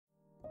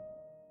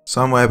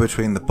Somewhere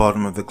between the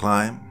bottom of the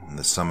climb and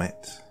the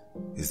summit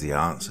is the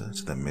answer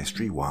to the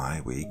mystery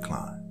why we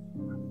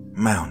climb.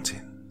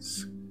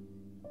 Mountains.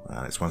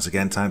 Well, it's once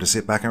again time to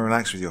sit back and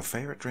relax with your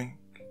favorite drink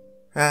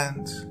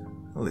and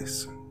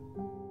listen.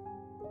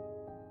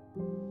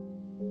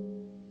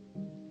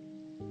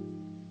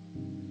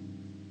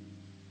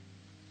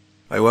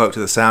 I woke to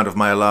the sound of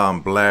my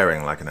alarm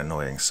blaring like an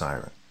annoying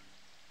siren.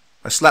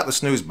 I slapped the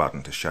snooze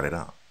button to shut it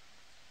up.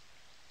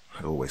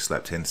 I'd always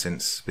slept in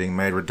since being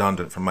made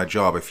redundant from my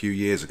job a few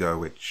years ago,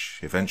 which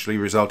eventually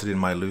resulted in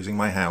my losing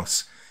my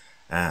house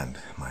and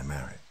my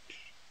marriage.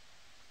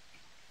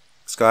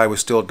 The sky was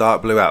still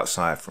dark blue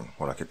outside from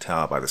what I could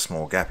tell by the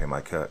small gap in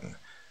my curtain,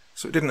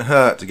 so it didn't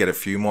hurt to get a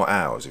few more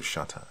hours of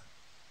shut-eye.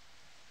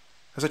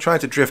 As I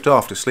tried to drift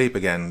off to sleep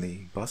again,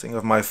 the buzzing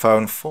of my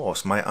phone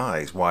forced my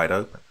eyes wide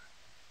open.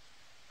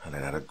 I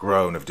let out a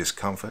groan of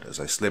discomfort as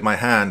I slid my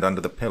hand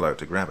under the pillow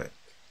to grab it.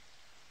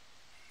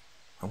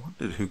 I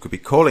wondered who could be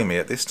calling me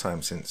at this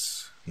time,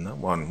 since no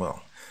one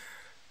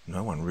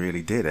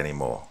really did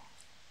anymore.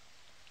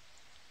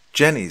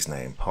 Jenny's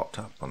name popped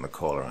up on the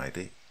caller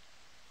ID.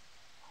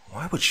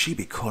 Why would she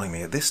be calling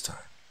me at this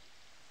time?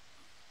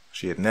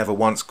 She had never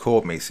once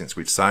called me since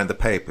we'd signed the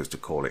papers to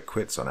call it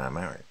quits on our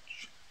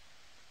marriage.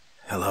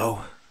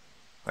 "Hello?"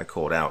 I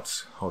called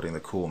out, holding the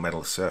cool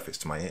metal surface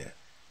to my ear.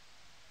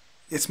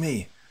 "It's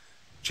me,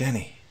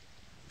 Jenny,"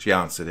 she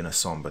answered in a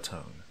somber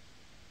tone.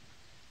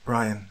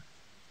 "Brian,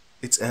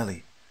 it's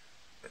Ellie.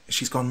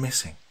 She's gone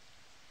missing."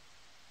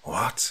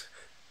 "What?"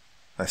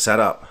 I sat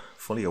up,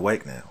 fully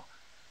awake now.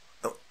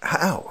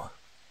 "How?"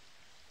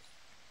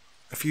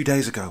 "A few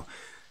days ago,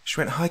 she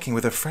went hiking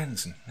with her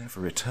friends and never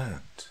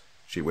returned,"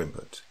 she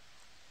whimpered.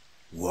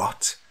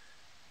 "What?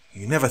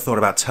 You never thought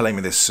about telling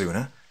me this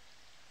sooner?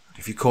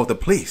 Have you called the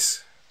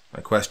police?" I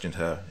questioned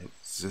her. It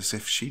was as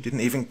if she didn't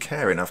even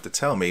care enough to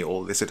tell me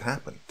all this had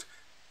happened.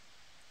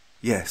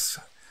 "Yes,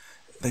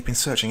 they've been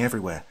searching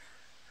everywhere.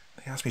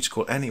 They asked me to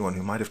call anyone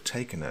who might have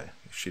taken her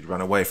if she'd run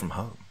away from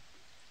home."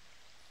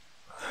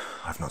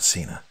 "I've not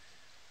seen her.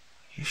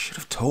 You should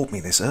have told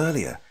me this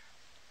earlier.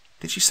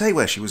 Did she say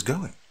where she was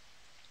going?"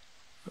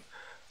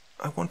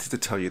 "I wanted to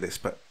tell you this,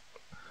 but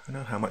I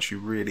know how much you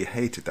really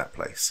hated that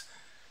place.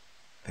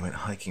 They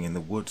went hiking in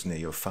the woods near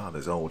your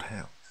father's old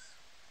house."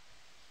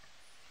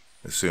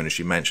 As soon as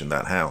she mentioned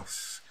that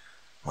house,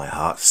 my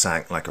heart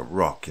sank like a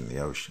rock in the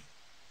ocean.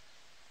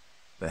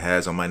 The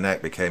hairs on my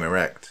neck became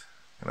erect,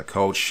 and a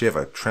cold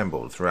shiver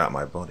trembled throughout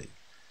my body.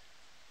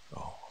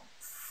 "Oh,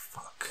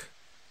 fuck,"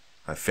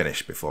 I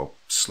finished before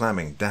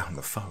slamming down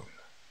the phone.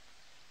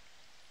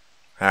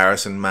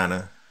 Harrison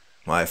Manor,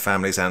 my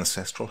family's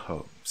ancestral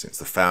home since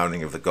the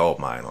founding of the gold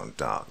mine on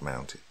Dark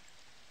Mountain.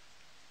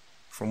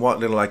 From what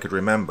little I could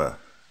remember,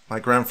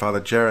 my grandfather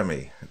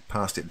Jeremy had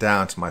passed it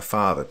down to my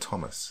father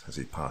Thomas as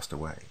he passed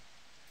away.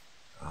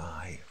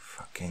 I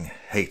fucking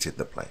hated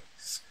the place.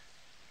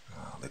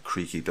 The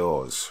creaky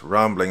doors,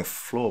 rumbling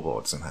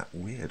floorboards, and that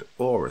weird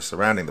aura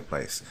surrounding the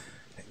place.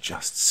 It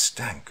just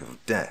stank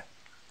of death.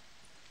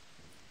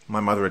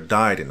 My mother had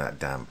died in that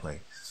damn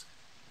place.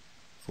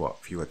 For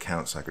what few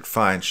accounts I could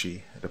find,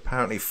 she had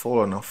apparently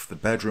fallen off the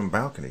bedroom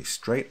balcony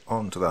straight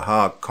onto the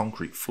hard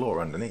concrete floor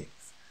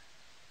underneath.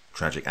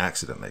 Tragic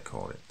accident, they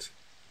call it.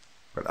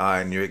 But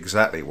I knew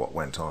exactly what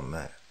went on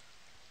there.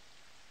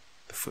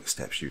 The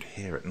footsteps you'd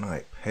hear at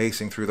night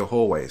pacing through the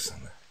hallways,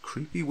 and the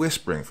creepy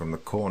whispering from the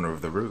corner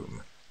of the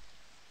room.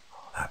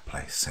 That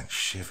place sent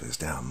shivers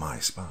down my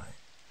spine.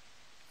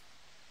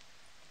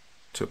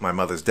 It took my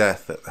mother's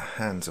death at the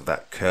hands of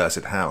that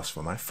cursed house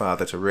for my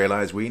father to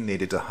realize we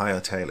needed to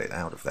hightail it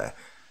out of there.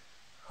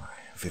 I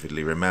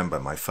vividly remember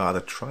my father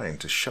trying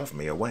to shove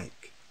me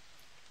awake.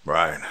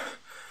 Brian,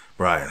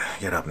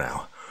 get up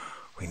now.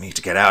 We need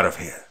to get out of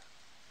here,"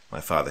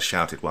 my father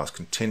shouted whilst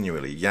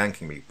continually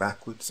yanking me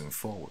backwards and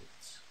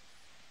forwards.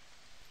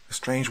 A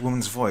strange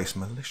woman's voice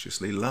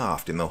maliciously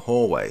laughed in the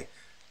hallway,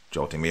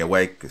 jolting me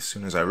awake as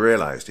soon as I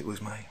realized it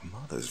was my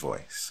mother's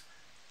voice.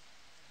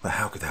 But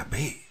how could that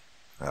be?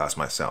 I asked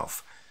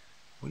myself.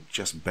 We'd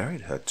just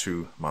buried her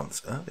 2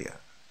 months earlier.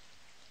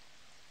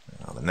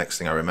 Now, the next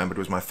thing I remembered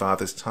was my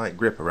father's tight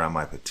grip around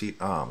my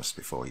petite arms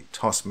before he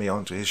tossed me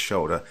onto his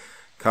shoulder,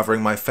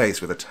 covering my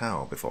face with a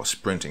towel before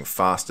sprinting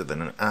faster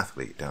than an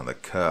athlete down the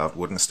curved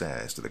wooden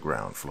stairs to the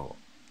ground floor.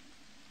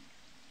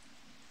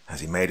 As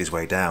he made his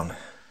way down,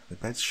 the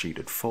bedsheet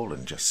had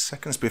fallen just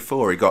seconds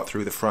before he got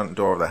through the front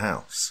door of the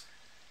house.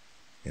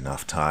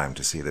 Enough time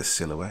to see the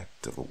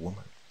silhouette of a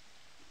woman.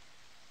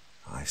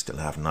 I still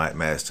have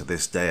nightmares to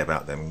this day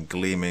about them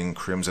gleaming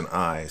crimson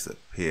eyes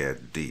that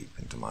peered deep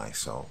into my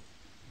soul.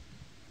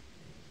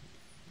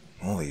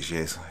 All these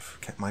years I've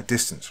kept my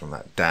distance from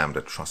that damned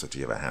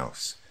atrocity of a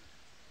house.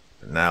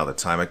 But now the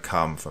time had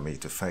come for me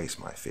to face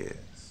my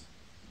fears.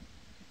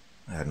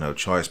 I had no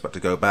choice but to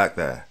go back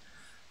there.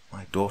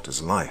 My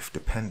daughter's life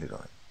depended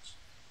on it.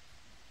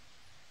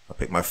 I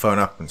picked my phone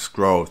up and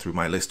scrolled through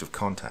my list of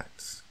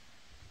contacts.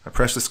 I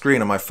pressed the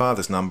screen on my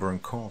father's number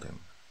and called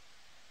him.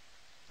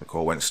 The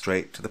call went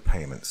straight to the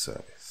payment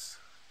service.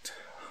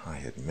 I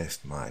had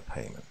missed my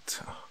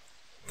payment.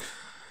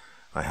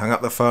 I hung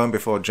up the phone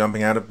before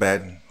jumping out of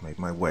bed and made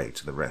my way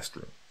to the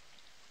restroom.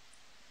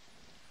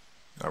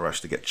 I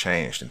rushed to get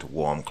changed into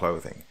warm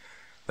clothing.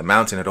 The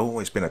mountain had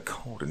always been a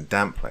cold and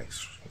damp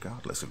place,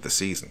 regardless of the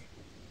season.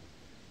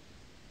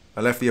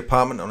 I left the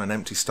apartment on an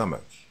empty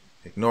stomach,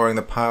 ignoring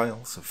the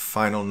piles of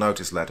final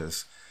notice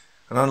letters,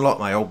 and unlocked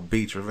my old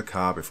beater of a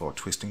car before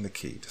twisting the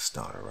key to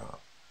start her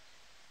up.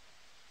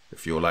 The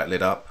fuel light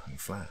lit up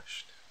and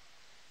flashed.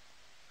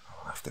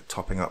 After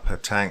topping up her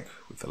tank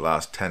with the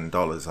last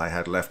 $10 I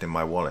had left in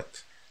my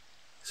wallet,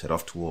 I set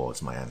off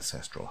towards my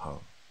ancestral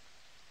home.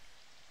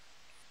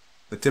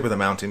 The tip of the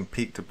mountain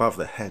peaked above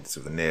the heads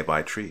of the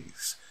nearby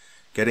trees,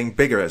 getting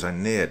bigger as I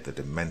neared the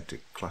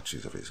demented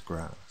clutches of its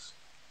grass.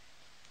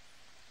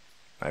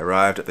 I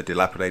arrived at the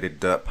dilapidated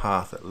dirt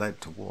path that led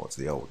towards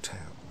the old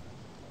town.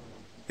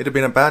 It had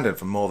been abandoned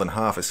for more than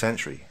half a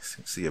century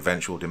since the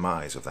eventual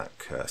demise of that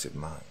cursed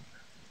mine.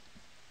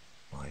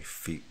 My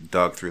feet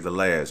dug through the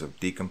layers of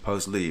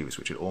decomposed leaves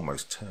which had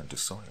almost turned to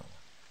soil.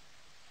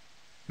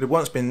 It had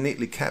once been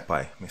neatly kept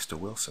by Mr.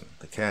 Wilson,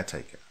 the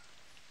caretaker.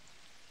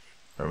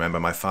 I remember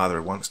my father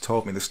had once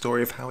told me the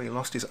story of how he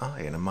lost his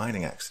eye in a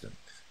mining accident.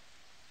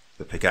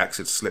 The pickaxe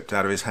had slipped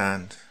out of his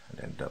hand and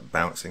ended up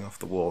bouncing off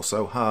the wall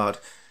so hard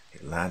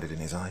it landed in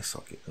his eye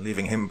socket,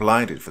 leaving him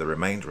blinded for the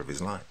remainder of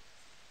his life.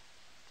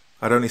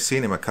 I'd only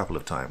seen him a couple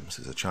of times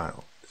as a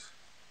child.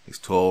 His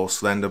tall,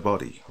 slender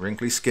body,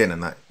 wrinkly skin,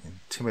 and that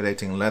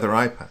intimidating leather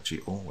eye patch he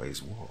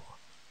always wore.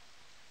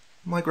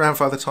 My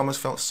grandfather Thomas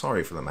felt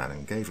sorry for the man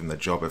and gave him the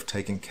job of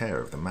taking care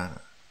of the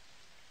manor.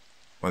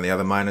 When the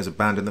other miners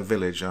abandoned the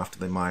village after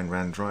the mine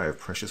ran dry of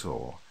precious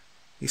ore,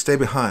 he stayed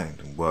behind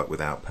and worked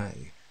without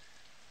pay,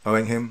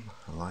 owing him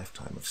a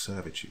lifetime of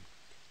servitude.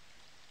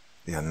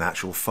 The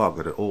unnatural fog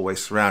that had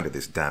always surrounded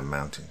this damn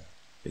mountain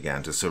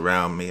began to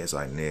surround me as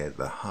I neared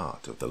the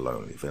heart of the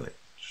lonely village.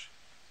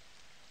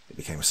 It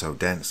became so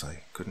dense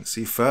I couldn't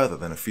see further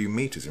than a few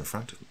meters in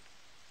front of me.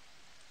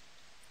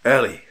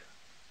 "Ellie!"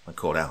 I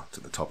called out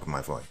at the top of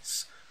my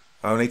voice,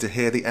 only to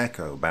hear the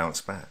echo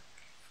bounce back.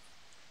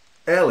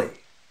 "Ellie!"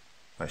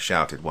 I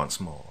shouted once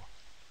more.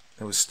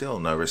 There was still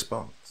no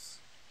response.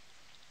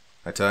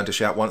 I turned to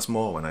shout once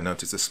more when I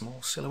noticed a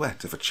small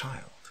silhouette of a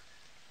child.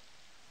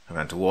 I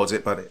ran towards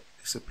it, but it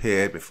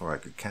disappeared before I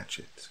could catch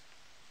it.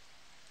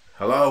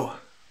 "Hello?"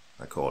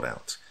 I called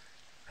out.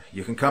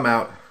 "You can come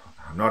out.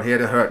 I'm not here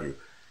to hurt you.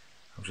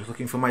 I'm just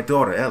looking for my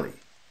daughter, Ellie.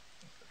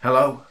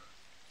 Hello?"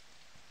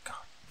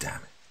 God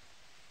damn it.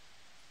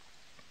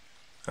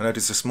 I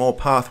noticed a small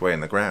pathway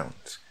in the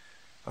ground.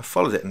 I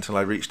followed it until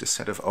I reached a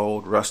set of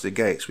old, rusty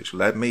gates which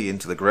led me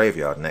into the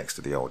graveyard next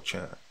to the old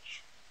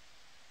church.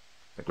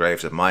 The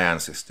graves of my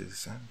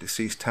ancestors and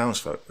deceased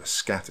townsfolk were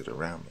scattered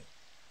around me.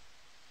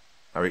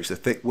 I reached the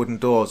thick wooden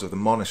doors of the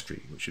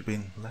monastery which had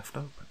been left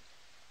open.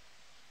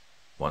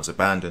 Once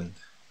abandoned,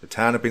 the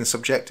town had been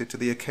subjected to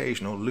the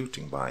occasional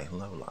looting by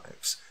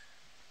lowlives.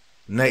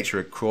 Nature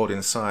had crawled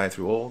inside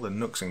through all the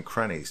nooks and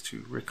crannies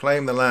to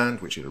reclaim the land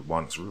which it had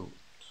once ruled.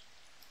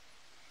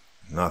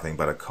 Nothing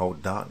but a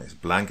cold darkness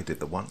blanketed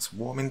the once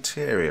warm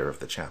interior of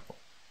the chapel.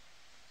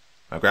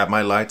 I grabbed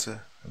my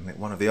lighter and lit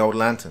one of the old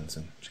lanterns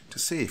and checked to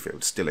see if it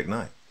would still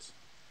ignite.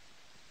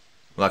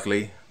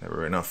 Luckily, there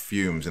were enough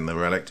fumes in the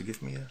relic to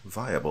give me a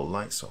viable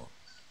light source.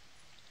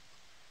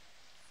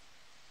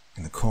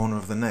 In the corner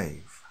of the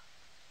nave,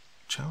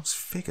 a child's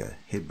figure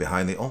hid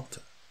behind the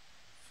altar.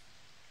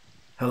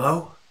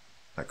 "Hello?"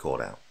 I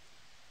called out.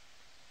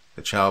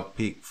 The child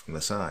peeked from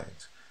the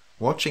sides,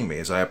 watching me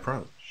as I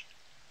approached.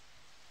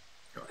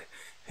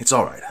 "It's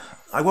all right.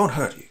 I won't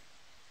hurt you,"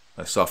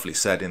 I softly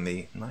said in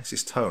the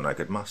nicest tone I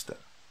could muster.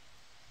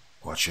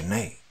 "What's your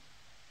name?"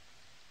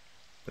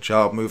 The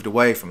child moved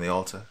away from the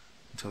altar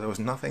until there was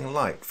nothing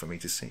light for me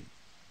to see.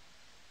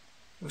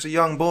 He was a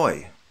young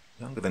boy,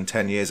 younger than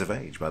 10 years of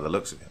age by the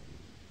looks of him.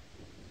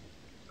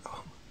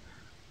 "Oh,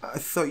 I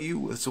thought you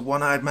was a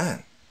one-eyed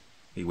man,"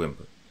 he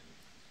whimpered.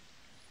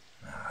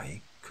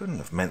 He couldn't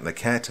have meant the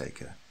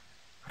caretaker.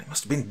 It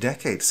must have been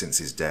decades since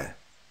his death.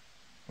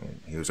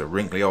 He was a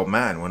wrinkly old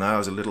man when I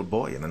was a little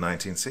boy in the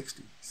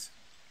 1960s.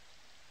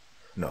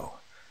 "No.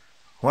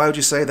 Why would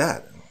you say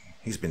that?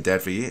 He's been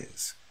dead for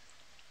years.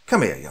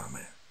 Come here, young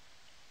man."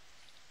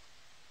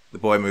 The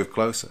boy moved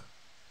closer.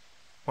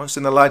 Once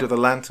in the light of the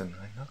lantern,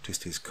 I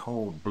noticed his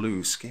cold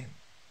blue skin.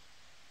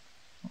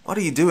 "What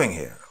are you doing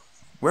here?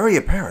 Where are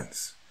your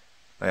parents?"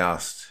 I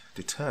asked,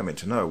 determined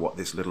to know what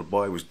this little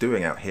boy was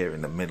doing out here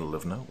in the middle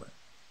of nowhere.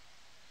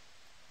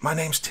 "My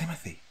name's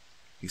Timothy,"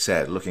 he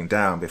said, looking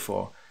down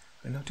before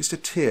I noticed a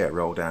tear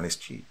roll down his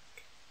cheek.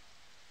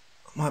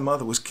 "My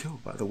mother was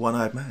killed by the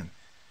one-eyed man.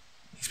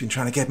 He's been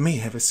trying to get me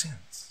ever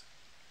since."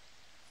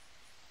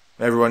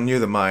 Everyone knew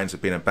the mines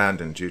had been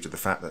abandoned due to the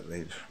fact that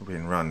they'd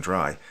been run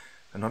dry,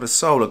 and not a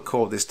soul had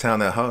called this town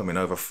their home in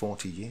over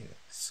 40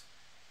 years.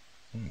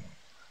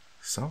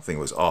 Something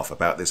was off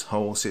about this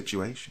whole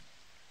situation.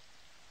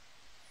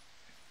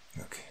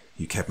 "Look,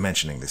 you kept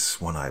mentioning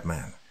this one-eyed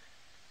man.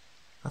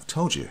 I've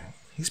told you,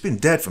 he's been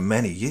dead for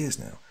many years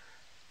now.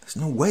 There's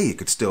no way he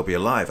could still be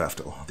alive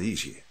after all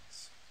these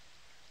years."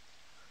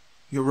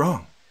 "You're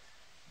wrong.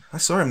 I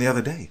saw him the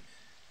other day.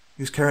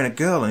 He was carrying a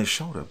girl on his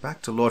shoulder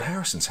back to Lord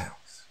Harrison's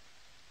house."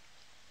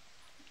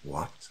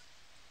 "What?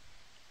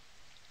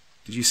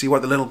 Did you see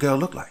what the little girl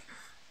looked like?"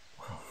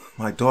 "Well,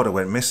 my daughter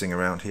went missing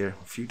around here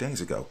a few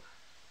days ago.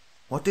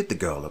 What did the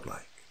girl look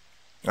like?"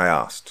 I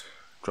asked,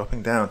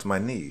 dropping down to my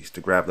knees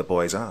to grab the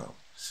boy's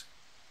arms.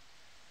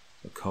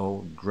 A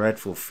cold,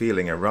 dreadful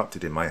feeling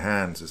erupted in my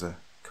hands as a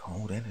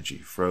cold energy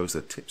froze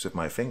the tips of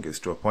my fingers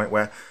to a point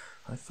where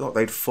I thought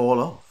they'd fall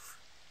off.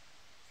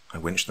 I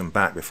winched them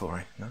back before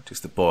I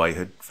noticed the boy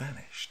had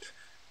vanished.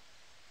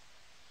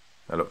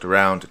 I looked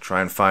around to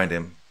try and find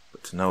him,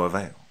 but to no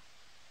avail.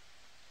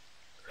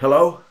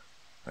 "Hello?"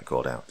 I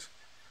called out.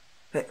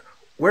 "Hey,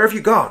 where have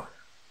you gone?"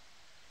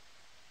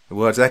 The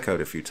words echoed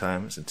a few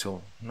times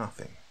until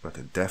nothing but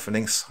a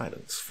deafening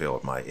silence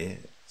filled my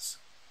ears.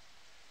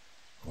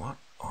 What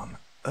on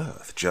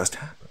earth just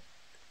happened?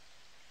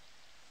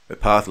 The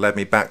path led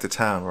me back to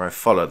town, where I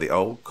followed the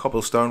old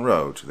cobblestone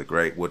road to the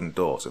great wooden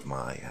doors of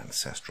my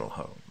ancestral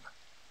home.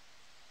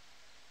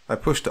 I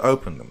pushed to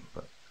open them,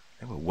 but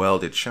they were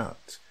welded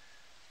shut,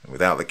 and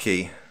without the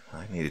key,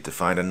 I needed to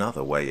find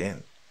another way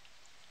in.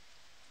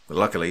 But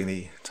luckily,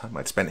 the time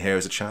I'd spent here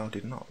as a child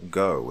did not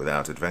go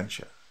without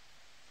adventure.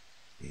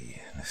 The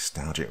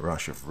nostalgic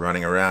rush of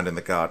running around in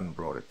the garden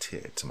brought a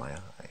tear to my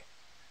eye.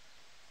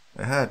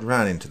 I had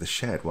ran into the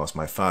shed whilst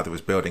my father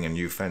was building a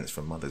new fence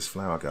for Mother's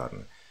flower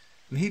garden,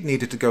 and he'd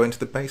needed to go into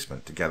the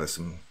basement to gather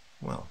to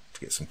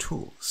get some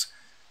tools,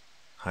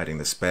 hiding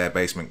the spare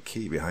basement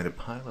key behind a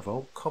pile of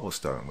old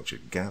cobblestone which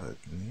had gathered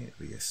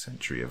nearly a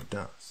century of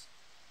dust.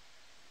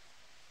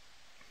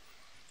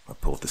 I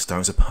pulled the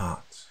stones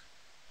apart,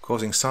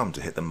 causing some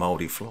to hit the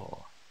mouldy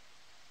floor,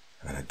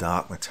 and then a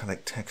dark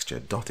metallic texture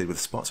dotted with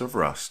spots of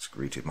rust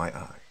greeted my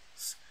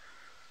eyes.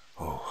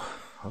 Oh,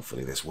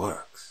 hopefully this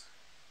works.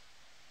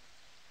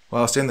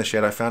 Whilst in the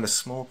shed, I found a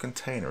small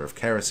container of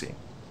kerosene.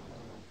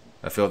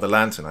 I filled the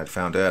lantern I'd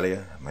found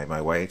earlier and made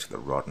my way to the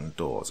rodden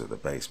doors of the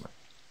basement.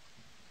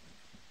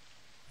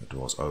 The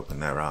doors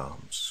opened their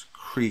arms,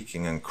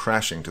 creaking and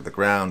crashing to the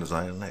ground as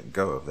I let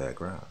go of their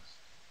grasp.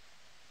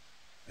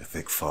 The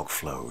thick fog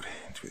flowed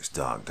into its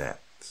dark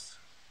depths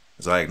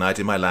as I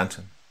ignited my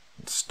lantern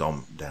and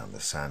stomped down the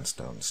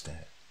sandstone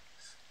stairs.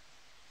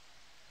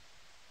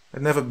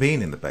 I'd never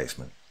been in the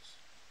basement.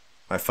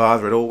 My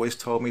father had always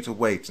told me to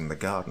wait in the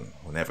garden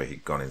whenever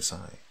he'd gone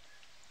inside.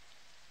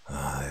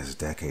 There's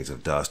decades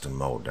of dust and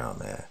mold down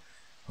there.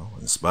 Oh,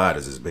 and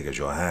spiders as big as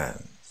your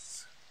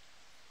hands.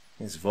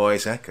 His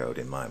voice echoed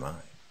in my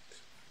mind.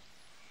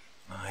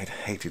 I'd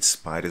hated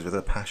spiders with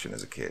a passion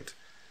as a kid.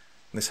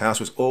 This house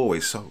was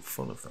always so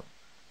full of them,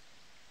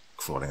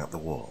 crawling up the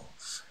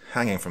walls,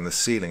 hanging from the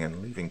ceiling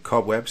and leaving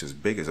cobwebs as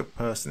big as a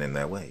person in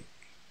their wake.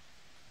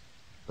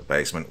 The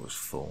basement was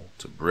full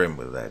to brim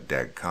with their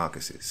dead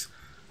carcasses,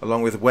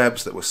 along with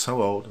webs that were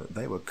so old that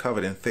they were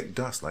covered in thick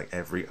dust like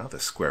every other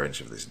square inch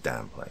of this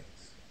damn place.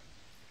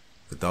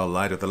 The dull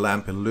light of the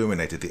lamp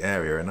illuminated the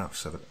area enough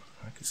so that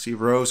I could see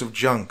rows of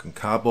junk and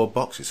cardboard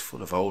boxes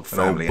full of old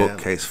family heirlooms. An old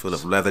bookcase full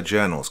of leather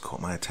journals caught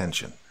my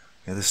attention,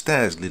 near the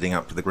stairs leading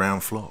up to the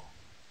ground floor.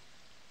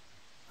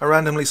 I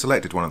randomly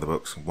selected one of the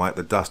books and wiped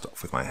the dust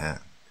off with my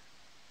hand.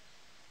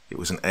 It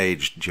was an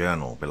aged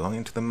journal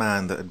belonging to the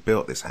man that had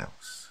built this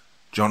house,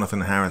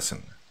 Jonathan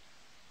Harrison,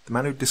 the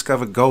man who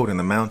discovered gold in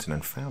the mountain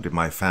and founded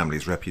my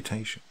family's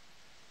reputation.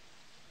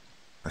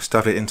 I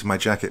stuffed it into my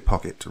jacket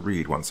pocket to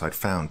read once I'd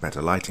found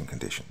better lighting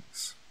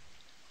conditions.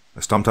 I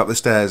stomped up the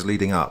stairs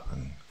leading up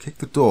and kicked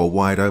the door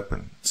wide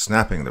open,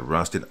 snapping the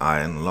rusted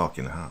iron lock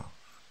in half.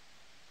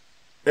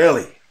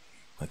 "Ellie!"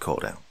 I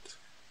called out.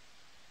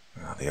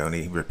 The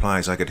only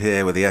replies I could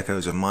hear were the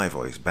echoes of my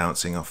voice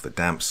bouncing off the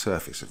damp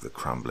surface of the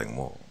crumbling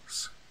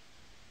walls.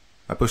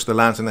 I pushed the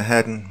lantern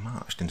ahead and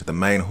marched into the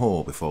main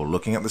hall before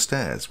looking up the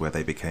stairs where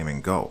they became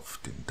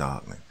engulfed in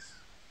darkness.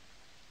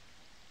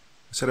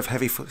 A set of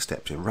heavy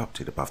footsteps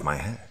erupted above my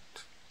head.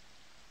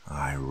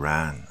 I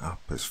ran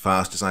up as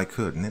fast as I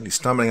could, nearly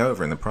stumbling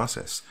over in the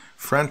process,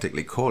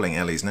 frantically calling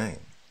Ellie's name.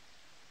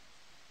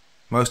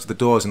 Most of the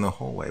doors in the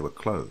hallway were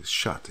closed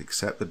shut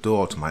except the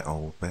door to my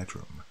old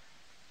bedroom.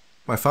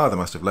 My father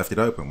must have left it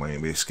open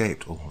when we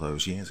escaped all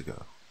those years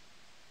ago.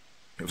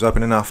 It was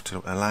open enough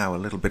to allow a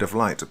little bit of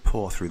light to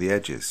pour through the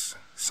edges,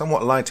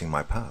 somewhat lighting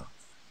my path.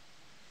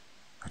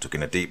 I took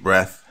in a deep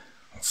breath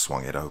and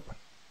swung it open.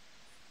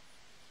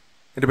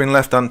 It had been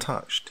left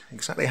untouched,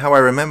 exactly how I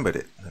remembered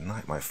it the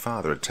night my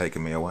father had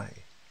taken me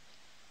away.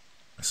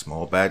 A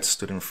small bed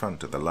stood in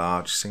front of the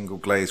large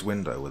single-glazed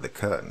window where the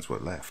curtains were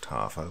left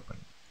half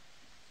open.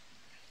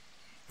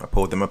 I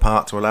pulled them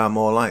apart to allow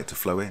more light to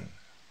flow in.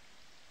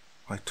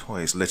 My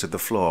toys littered the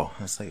floor,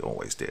 as they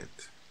always did.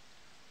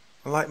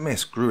 A light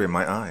mist grew in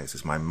my eyes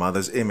as my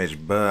mother's image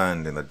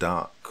burned in the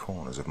dark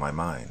corners of my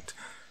mind.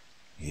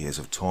 Years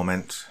of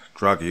torment,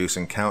 drug use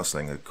and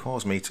counseling had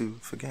caused me to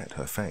forget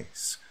her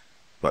face.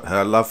 But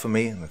her love for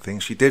me and the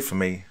things she did for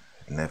me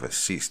had never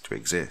ceased to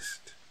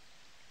exist.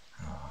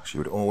 She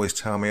would always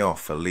tell me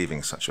off for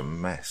leaving such a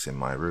mess in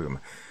my room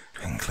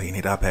and clean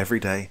it up every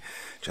day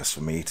just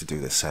for me to do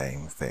the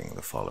same thing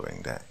the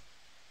following day.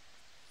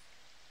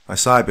 I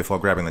sighed before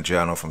grabbing the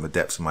journal from the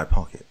depths of my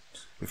pocket,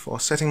 before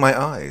setting my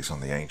eyes on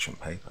the ancient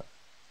paper.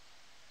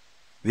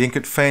 The ink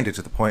had faded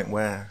to the point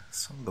where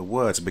some of the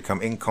words had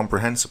become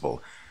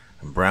incomprehensible,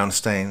 and brown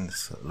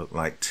stains that looked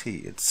like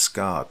tea had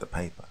scarred the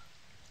paper.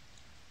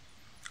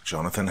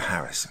 Jonathan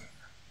Harrison,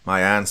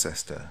 my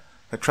ancestor,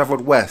 had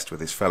travelled west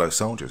with his fellow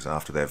soldiers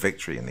after their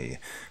victory in the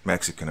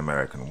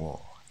Mexican-American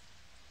War.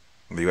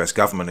 The U.S.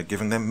 government had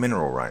given them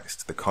mineral rights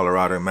to the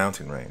Colorado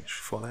mountain range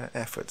for their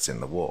efforts in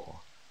the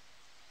war.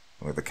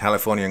 And with the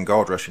Californian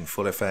gold rush in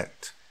full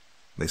effect,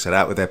 they set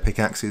out with their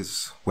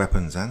pickaxes,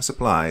 weapons, and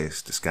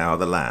supplies to scour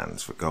the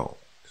lands for gold.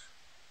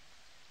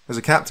 As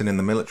a captain in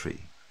the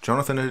military,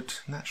 Jonathan had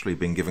naturally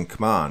been given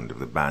command of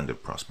the band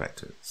of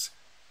prospectors.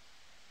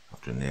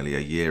 After nearly a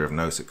year of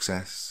no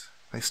success,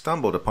 they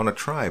stumbled upon a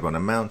tribe on a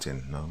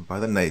mountain known by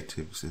the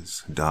natives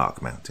as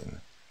Dark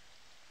Mountain,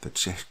 the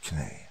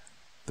Chechne,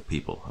 the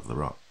people of the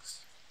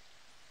rocks.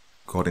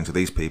 According to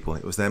these people,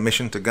 it was their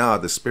mission to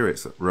guard the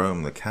spirits that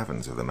roam the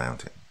caverns of the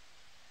mountain.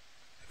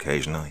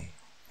 Occasionally,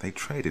 they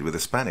traded with the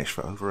Spanish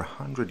for over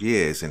 100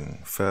 years in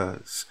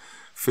furs,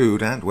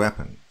 food, and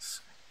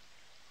weapons.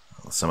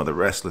 Some of the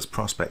restless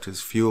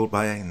prospectors, fueled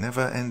by a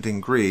never-ending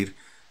greed,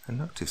 had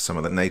noticed some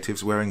of the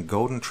natives wearing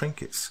golden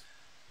trinkets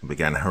and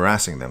began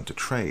harassing them to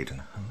trade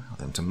and allow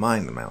them to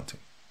mine the mountain.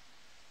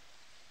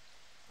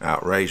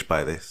 Outraged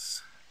by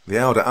this, the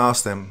elder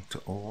asked them to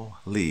all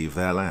leave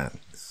their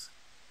lands.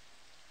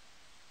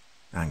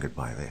 Angered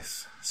by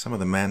this, some of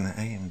the men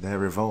aimed their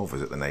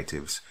revolvers at the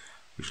natives,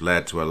 which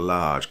led to a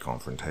large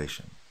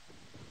confrontation.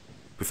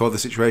 Before the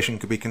situation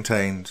could be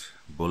contained,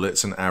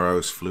 bullets and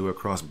arrows flew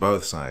across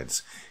both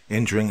sides,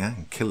 injuring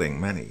and killing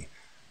many,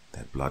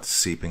 their blood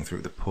seeping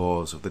through the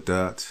pores of the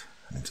dirt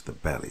and into the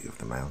belly of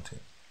the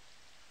mountain.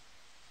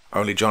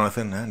 Only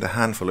Jonathan and a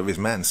handful of his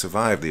men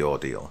survived the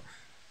ordeal.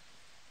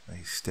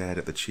 They stared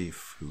at the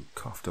chief, who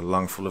coughed a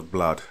lungful of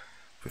blood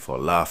before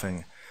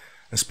laughing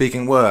and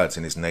speaking words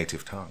in his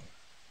native tongue.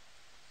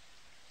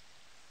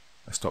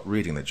 I stopped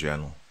reading the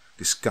journal,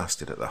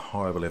 disgusted at the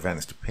horrible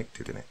events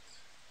depicted in it.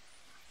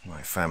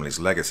 My family's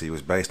legacy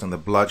was based on the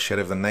bloodshed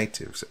of the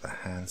natives at the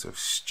hands of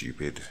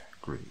stupid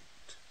greed.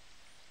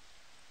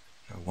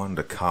 No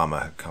wonder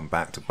karma had come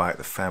back to bite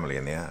the family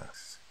in the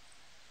ass.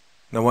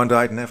 No wonder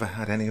I'd never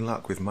had any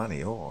luck with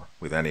money or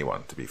with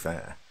anyone, to be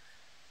fair.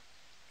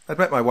 I'd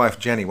met my wife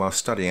Jenny while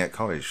studying at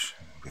college.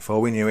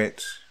 Before we knew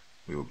it,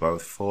 we were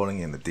both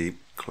falling in the deep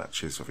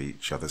clutches of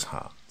each other's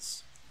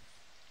hearts.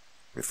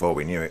 Before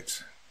we knew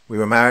it, we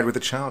were married with a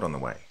child on the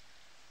way.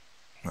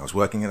 I was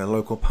working in a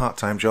local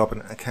part-time job at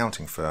an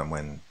accounting firm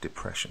when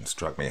depression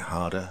struck me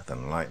harder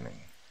than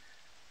lightning.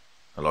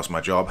 I lost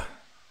my job,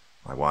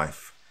 my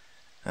wife,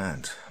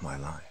 and my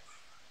life.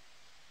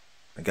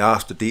 I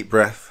gasped a deep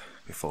breath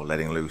before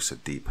letting loose a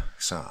deep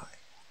sigh.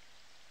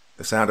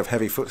 The sound of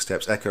heavy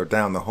footsteps echoed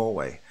down the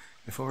hallway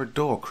before a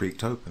door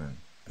creaked open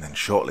and then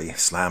shortly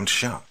slammed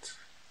shut.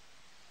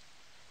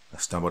 I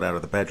stumbled out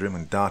of the bedroom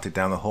and darted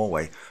down the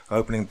hallway,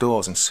 opening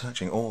doors and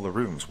searching all the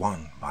rooms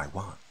one by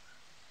one.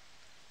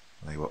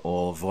 They were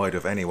all void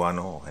of anyone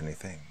or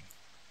anything.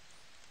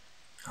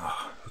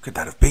 Oh, who could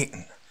that have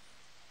been?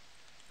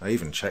 I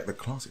even checked the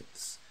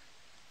closets.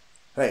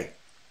 Hey,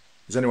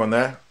 is anyone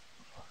there?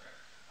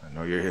 I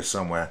know you're here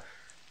somewhere.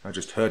 I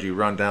just heard you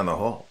run down the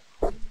hall.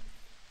 I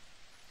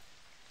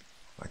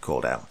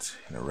called out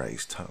in a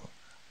raised tone.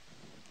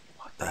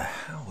 What the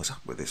hell was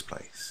up with this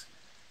place?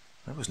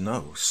 There was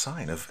no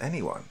sign of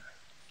anyone.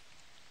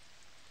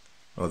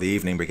 Well, the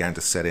evening began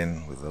to set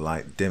in with the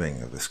light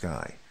dimming of the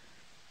sky.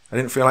 I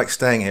didn't feel like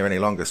staying here any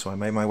longer, so I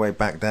made my way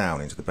back down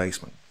into the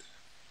basement.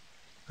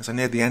 As I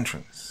neared the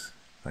entrance,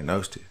 I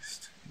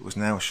noticed it was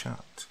now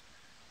shut.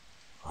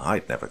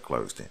 I'd never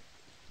closed it.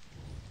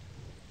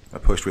 I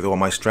pushed with all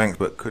my strength,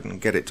 but couldn't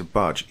get it to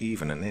budge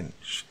even an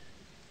inch.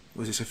 It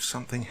was as if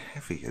something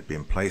heavy had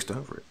been placed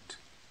over it.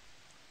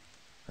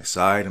 I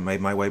sighed and made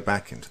my way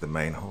back into the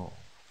main hall.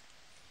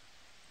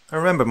 I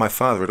remembered my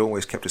father had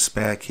always kept a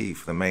spare key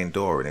for the main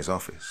door in his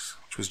office,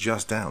 which was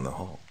just down the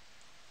hall.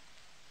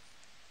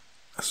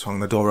 I swung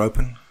the door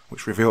open,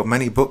 which revealed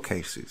many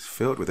bookcases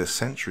filled with a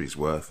century's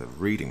worth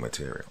of reading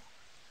material.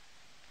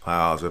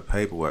 Piles of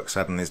paperwork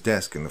sat on his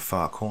desk in the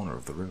far corner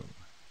of the room.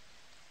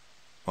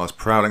 Whilst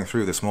prowling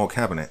through the small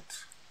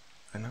cabinet,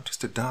 I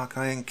noticed a dark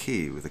iron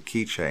key with a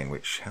keychain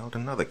which held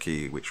another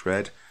key which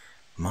read,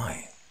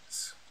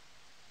 Mines.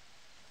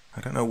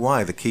 I don't know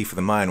why the key for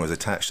the mine was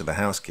attached to the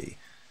house key.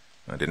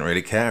 I didn't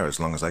really care as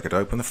long as I could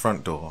open the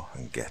front door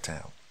and get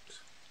out.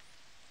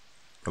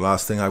 The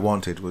last thing I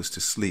wanted was to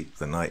sleep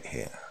the night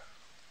here.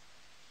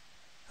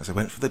 As I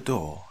went for the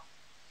door,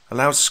 a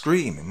loud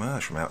scream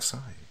emerged from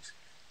outside.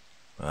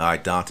 I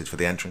darted for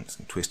the entrance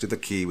and twisted the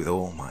key with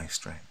all my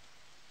strength.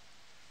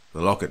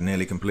 The lock had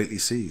nearly completely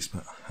seized,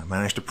 but I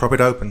managed to prop it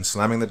open,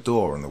 slamming the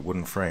door and the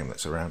wooden frame that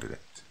surrounded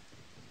it.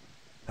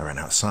 I ran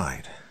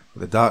outside,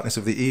 but the darkness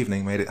of the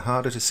evening made it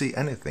harder to see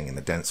anything in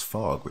the dense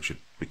fog which had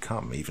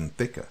become even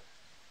thicker.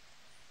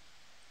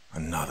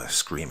 Another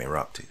scream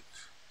erupted.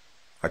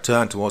 I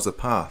turned towards the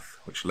path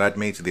which led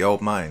me to the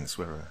old mines,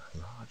 where a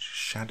large large,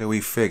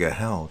 shadowy figure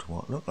held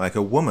what looked like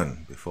a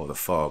woman before the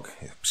fog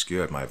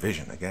obscured my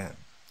vision again.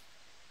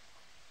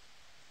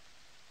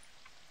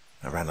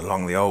 I ran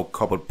along the old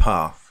cobbled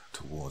path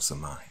towards the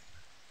mine.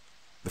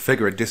 The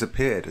figure had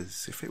disappeared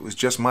as if it was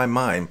just my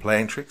mind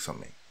playing tricks on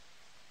me.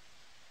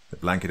 The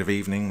blanket of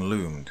evening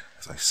loomed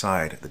as I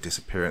sighed at the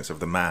disappearance of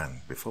the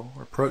man before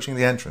approaching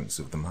the entrance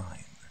of the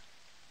mine.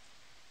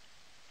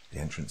 The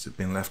entrance had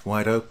been left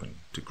wide open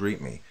to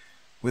greet me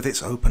with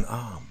its open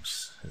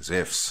arms, as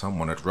if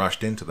someone had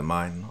rushed into the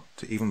mine not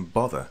to even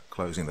bother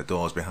closing the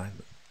doors behind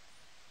them.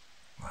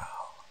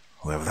 Well,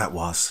 whoever that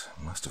was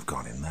must have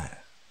gone in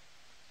there.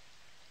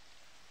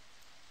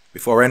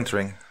 Before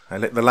entering, I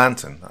lit the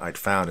lantern that I'd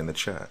found in the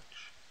church.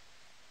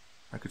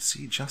 I could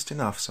see just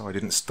enough so I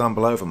didn't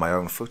stumble over my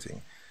own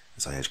footing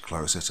as I edged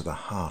closer to the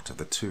heart of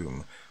the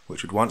tomb,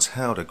 which had once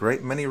held a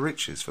great many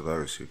riches for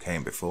those who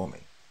came before me.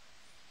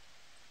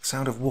 The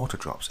sound of water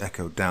drops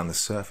echoed down the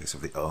surface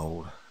of the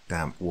old,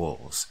 damp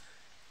walls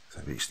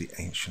as I reached the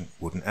ancient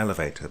wooden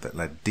elevator that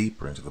led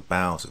deeper into the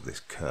bowels of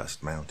this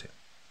cursed mountain.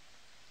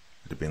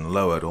 It had been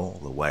lowered all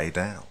the way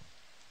down.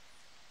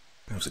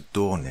 There was a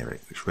door near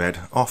it which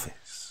read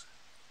 "Office."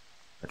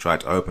 I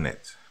tried to open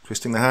it,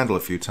 twisting the handle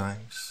a few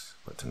times,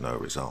 but to no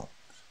result.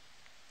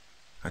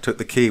 I took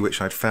the key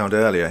which I'd found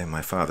earlier in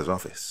my father's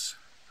office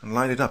and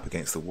lined it up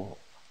against the wall.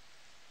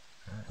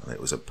 Well, it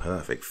was a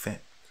perfect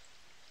fit.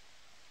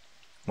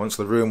 Once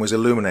the room was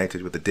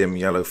illuminated with the dim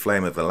yellow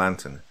flame of the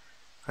lantern,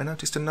 I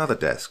noticed another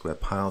desk where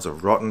piles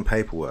of rotten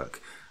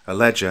paperwork, a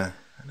ledger,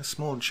 and a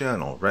small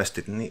journal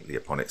rested neatly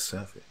upon its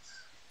surface.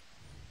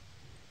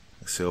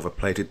 A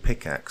silver-plated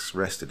pickaxe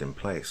rested in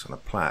place on a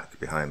plaque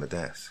behind the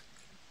desk.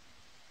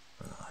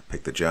 I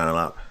picked the journal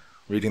up,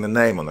 reading the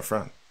name on the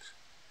front.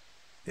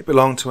 It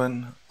belonged to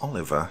an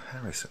Oliver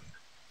Harrison.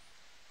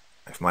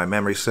 If my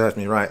memory served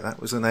me right, that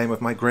was the name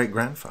of my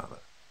great-grandfather.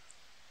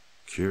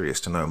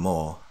 Curious to know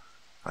more,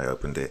 I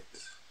opened it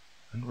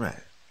and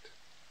read.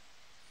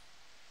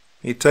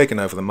 He had taken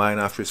over the mine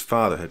after his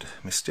father had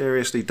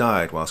mysteriously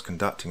died whilst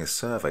conducting a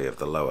survey of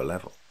the lower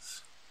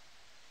levels.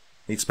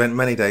 He'd spent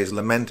many days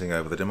lamenting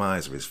over the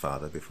demise of his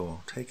father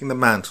before taking the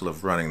mantle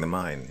of running the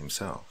mine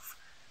himself.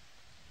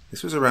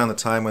 This was around the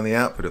time when the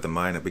output of the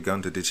mine had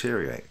begun to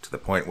deteriorate to the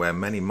point where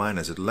many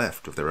miners had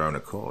left of their own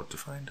accord to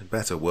find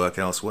better work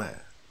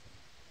elsewhere.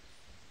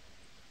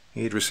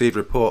 He had received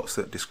reports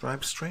that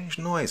described strange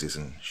noises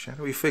and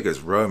shadowy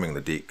figures roaming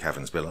the deep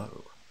caverns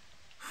below.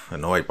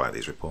 Annoyed by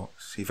these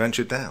reports, he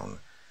ventured down,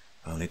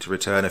 only to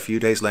return a few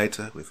days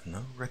later with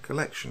no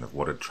recollection of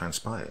what had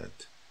transpired.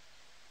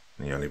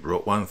 And he only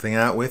brought one thing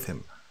out with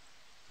him,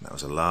 and that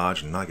was a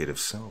large nugget of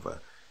silver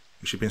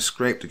which had been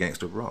scraped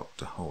against a rock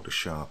to hold a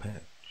sharp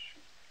edge.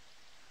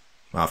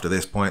 After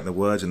this point, the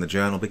words in the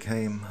journal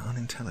became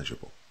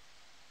unintelligible.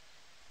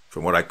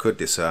 From what I could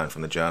discern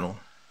from the journal,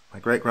 my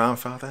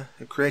great-grandfather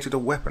had created a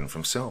weapon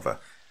from silver,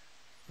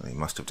 and he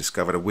must have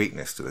discovered a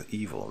weakness to the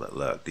evil that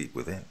lurked deep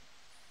within.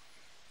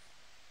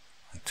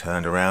 I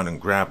turned around and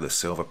grabbed the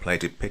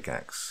silver-plated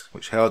pickaxe,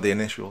 which held the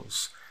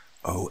initials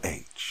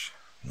OH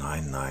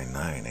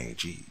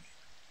 999AG,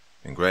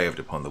 engraved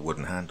upon the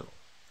wooden handle.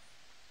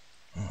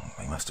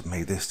 They must have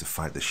made this to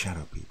fight the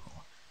shadow people.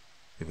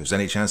 If there was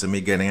any chance of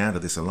me getting out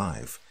of this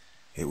alive,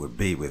 it would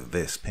be with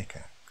this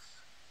pickaxe.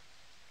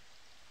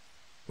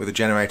 With the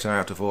generator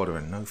out of order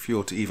and no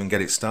fuel to even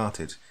get it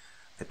started,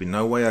 there'd be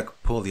no way I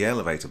could pull the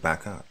elevator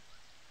back up.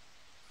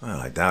 Well,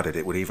 I doubted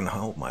it would even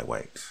hold my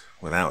weight,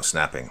 without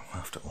snapping,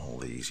 after all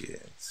these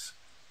years.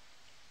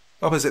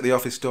 Opposite the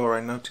office door,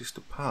 I noticed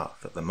a path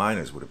that the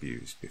miners would have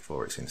used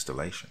before its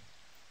installation.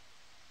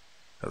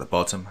 At the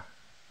bottom,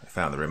 I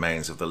found the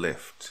remains of the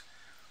lift.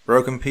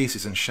 Broken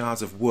pieces and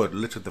shards of wood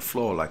littered the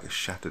floor like a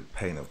shattered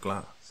pane of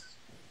glass.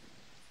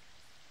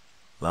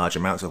 Large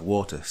amounts of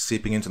water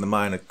seeping into the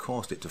mine had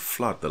caused it to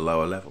flood the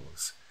lower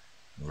levels,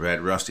 and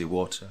red rusty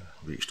water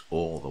reached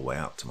all the way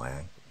up to my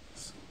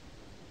ankles.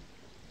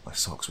 My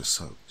socks were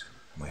soaked,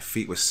 and my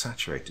feet were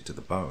saturated to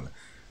the bone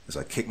as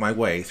I kicked my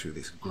way through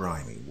this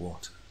grimy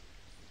water.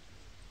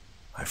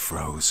 I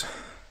froze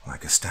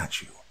like a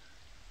statue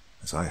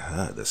as I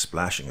heard the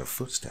splashing of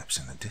footsteps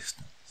in the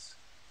distance.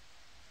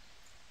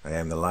 I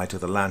aimed the light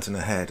of the lantern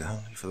ahead,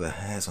 only for the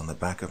hairs on the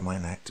back of my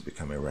neck to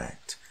become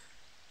erect,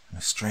 and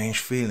a strange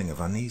feeling of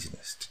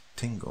uneasiness to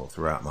tingle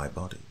throughout my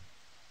body.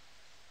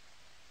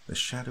 The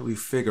shadowy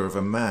figure of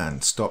a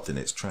man stopped in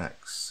its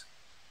tracks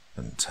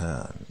and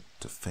turned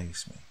to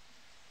face me.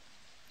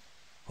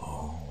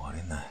 Oh, what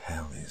in the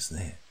hell is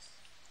this?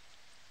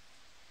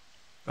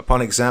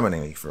 Upon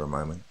examining me for a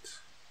moment,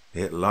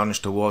 it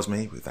lunged towards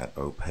me with that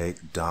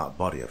opaque, dark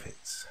body of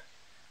its.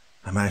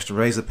 I managed to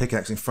raise the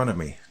pickaxe in front of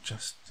me,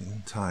 just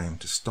in time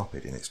to stop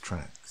it in its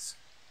tracks.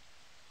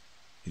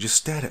 It just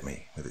stared at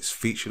me, with its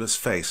featureless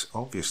face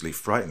obviously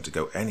frightened to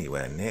go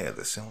anywhere near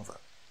the silver.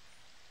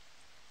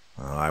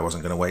 Well, I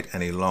wasn't going to wait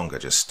any longer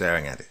just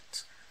staring at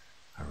it.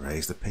 I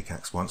raised the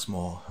pickaxe once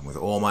more, and with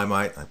all my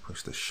might I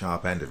pushed the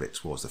sharp end of it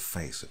towards the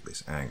face of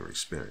this angry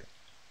spirit.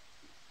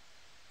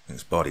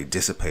 Its body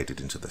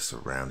dissipated into the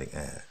surrounding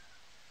air.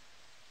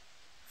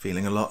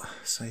 Feeling a lot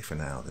safer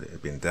now that it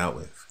had been dealt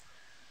with,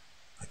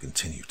 I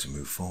continued to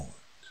move forward.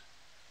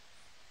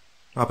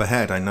 Up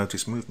ahead I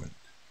noticed movement,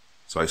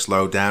 so I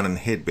slowed down and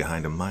hid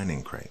behind a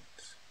mining crate.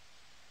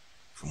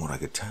 From what I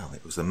could tell,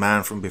 it was the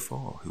man from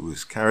before who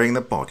was carrying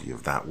the body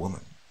of that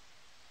woman.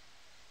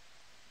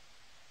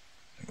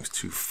 It was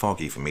too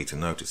foggy for me to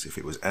notice if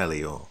it was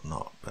Ellie or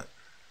not, but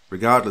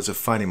regardless of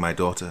finding my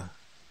daughter,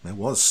 there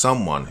was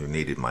someone who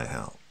needed my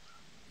help.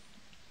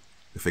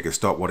 The figure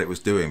stopped what it was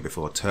doing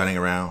before turning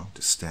around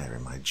to stare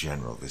in my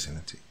general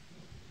vicinity.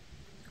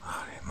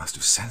 Oh, it must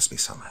have sensed me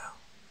somehow.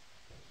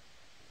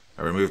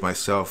 I removed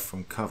myself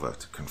from cover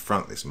to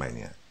confront this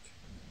maniac.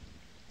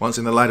 Once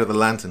in the light of the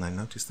lantern, I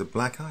noticed the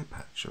black eye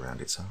patch around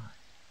its eye.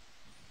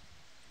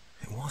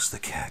 It was the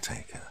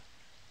caretaker,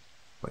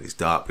 but his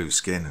dark blue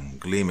skin and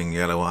gleaming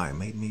yellow eye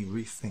made me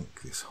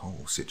rethink this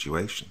whole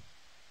situation.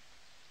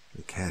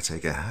 The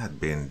caretaker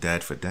had been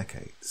dead for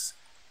decades.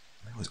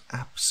 There was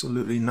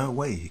absolutely no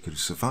way he could have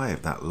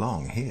survived that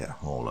long here,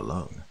 all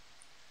alone.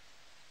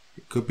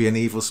 It could be an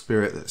evil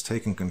spirit that's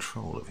taken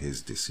control of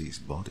his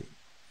deceased body.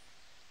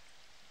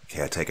 The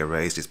caretaker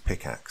raised his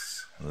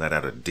pickaxe and let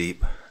out a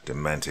deep,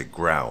 demented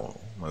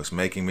growl, almost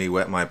making me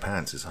wet my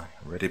pants as I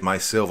readied my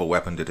silver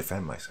weapon to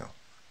defend myself.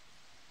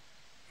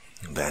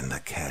 Then the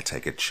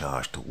caretaker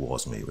charged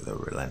towards me with a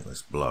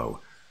relentless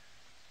blow.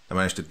 I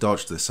managed to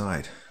dodge to the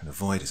side and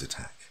avoid his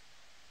attack.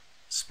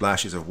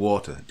 Splashes of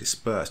water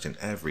dispersed in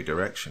every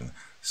direction,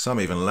 some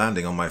even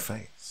landing on my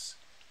face.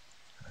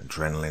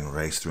 Adrenaline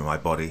raced through my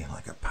body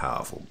like a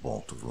powerful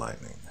bolt of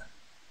lightning.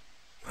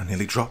 I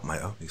nearly dropped my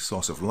only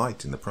source of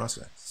light in the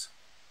process.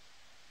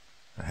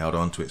 I held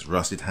on to its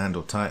rusted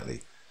handle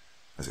tightly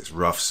as its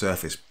rough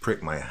surface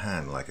pricked my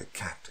hand like a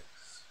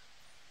cactus.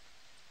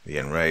 The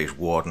enraged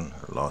warden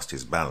had lost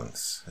his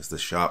balance as the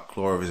sharp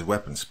claw of his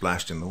weapon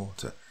splashed in the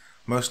water,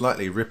 most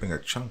likely ripping a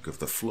chunk of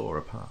the floor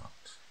apart.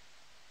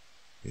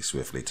 He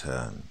swiftly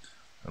turned,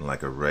 and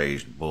like a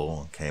raged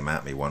bull came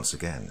at me once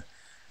again,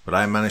 but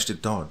I managed to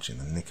dodge in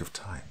the nick of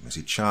time as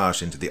he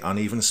charged into the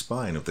uneven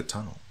spine of the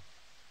tunnel.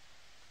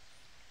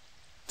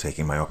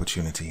 Taking my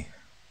opportunity,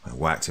 I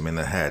whacked him in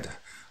the head,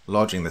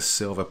 lodging the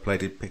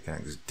silver-plated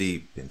pickaxe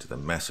deep into the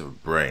mess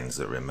of brains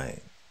that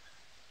remained.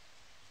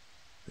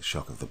 The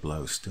shock of the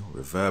blow still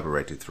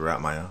reverberated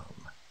throughout my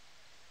arm.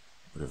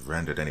 It would have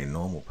rendered any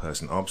normal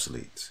person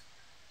obsolete,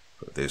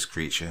 but this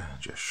creature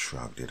just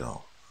shrugged it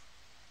off.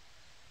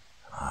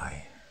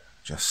 I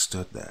just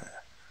stood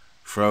there,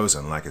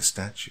 frozen like a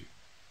statue.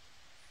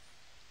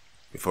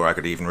 Before I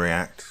could even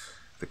react,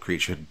 the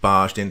creature had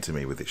barged into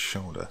me with its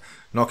shoulder,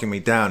 knocking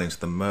me down into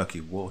the murky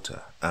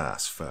water,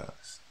 ass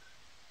first.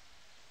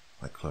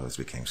 My clothes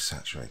became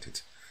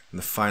saturated, and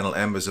the final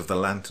embers of the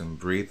lantern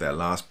breathed their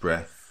last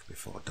breath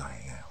before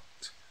dying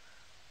out.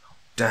 "Oh,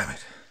 damn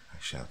it," I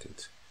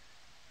shouted.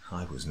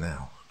 I was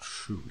now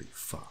truly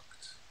fucked.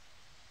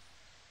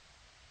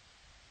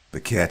 The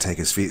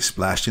caretaker's feet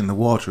splashed in the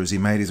water as he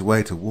made his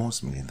way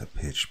towards me in the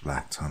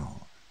pitch-black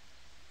tunnel.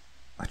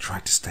 I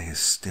tried to stay as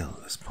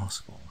still as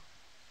possible,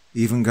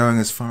 even going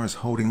as far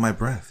as holding my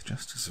breath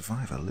just to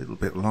survive a little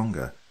bit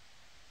longer.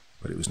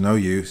 But it was no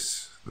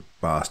use. The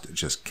bastard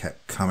just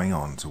kept coming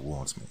on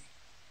towards me.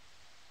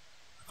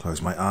 I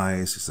closed my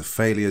eyes as the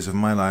failures of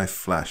my life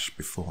flashed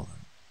before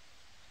them.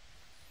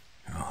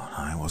 Oh,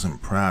 I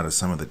wasn't proud of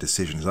some of the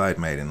decisions I'd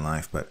made in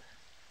life, but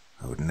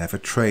I would never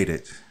trade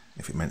it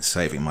if it meant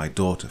saving my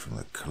daughter from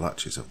the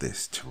clutches of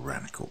this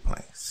tyrannical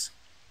place.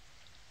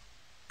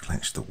 I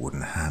clenched the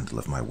wooden handle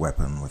of my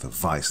weapon with a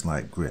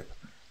vice-like grip,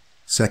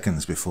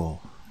 seconds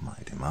before my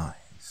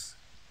demise.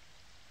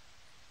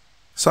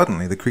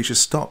 Suddenly, the creature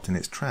stopped in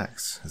its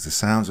tracks as the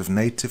sounds of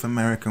Native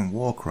American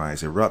war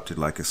cries erupted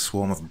like a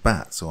swarm of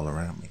bats all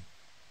around me.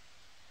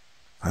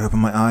 I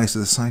opened my eyes to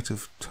the sight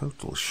of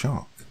total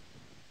shock.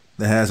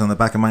 The hairs on the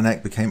back of my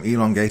neck became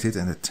elongated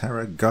and a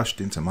terror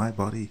gushed into my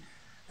body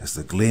as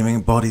the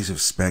gleaming bodies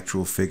of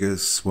spectral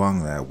figures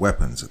swung their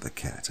weapons at the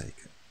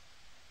caretaker.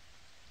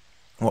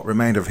 What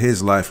remained of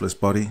his lifeless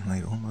body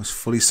lay almost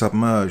fully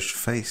submerged,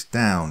 face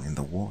down in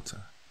the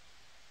water.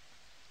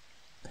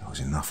 There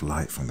was enough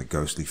light from the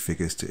ghostly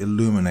figures to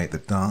illuminate the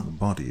dark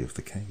body of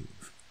the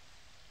cave.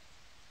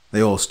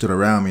 They all stood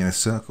around me in a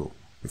circle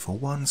before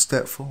one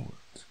stepped forward.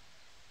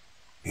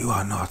 "You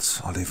are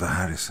not Oliver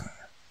Harrison.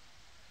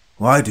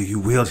 Why do you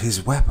wield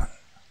his weapon?"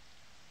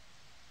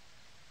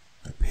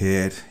 I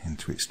peered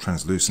into its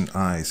translucent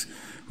eyes,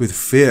 with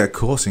fear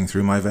coursing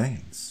through my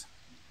veins.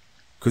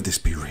 Could this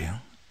be real?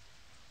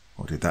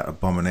 Or did that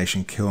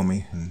abomination kill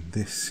me, and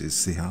this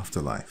is the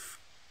afterlife?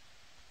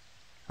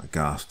 I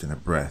gasped in a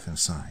breath and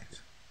sighed.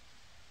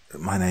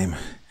 My name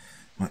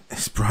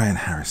is Brian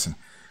Harrison.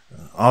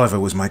 Oliver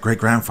was my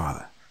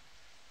great-grandfather.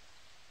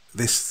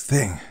 This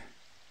thing,"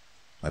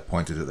 I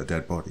pointed at the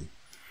dead body,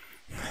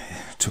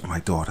 "took my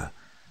daughter.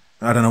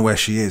 I don't know where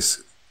she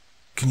is.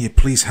 Can you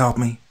please help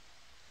me?"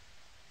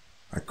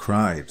 I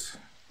cried,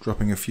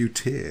 dropping a few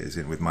tears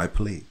in with my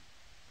plea.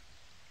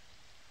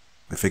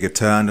 The figure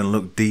turned and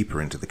looked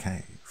deeper into the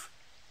cave.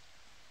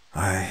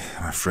 "I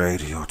am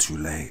afraid you're too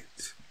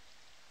late.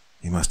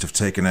 You must have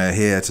taken her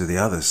here to the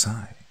other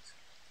side.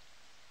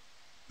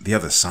 The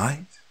other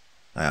side?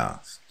 I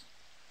asked.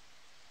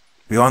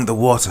 Beyond the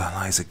water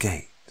lies a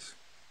gate.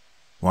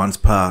 Once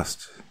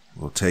past,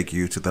 it will take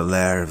you to the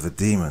lair of the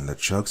demon that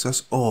chokes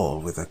us all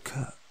with a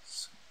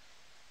curse.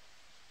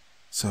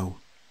 So,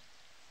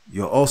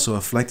 you're also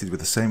afflicted with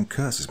the same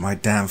curse as my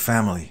damn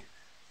family.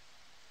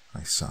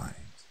 I sighed.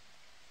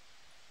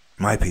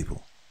 My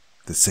people,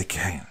 the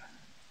Sekain,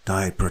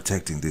 died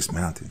protecting this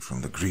mountain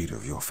from the greed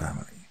of your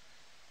family.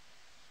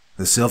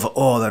 The silver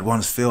ore that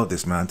once filled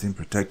this mountain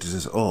protected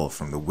us all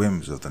from the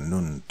whims of the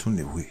Nun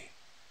Tuniwi.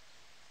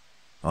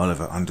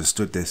 Oliver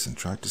understood this and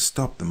tried to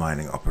stop the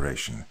mining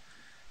operation,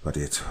 but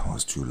it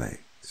was too late.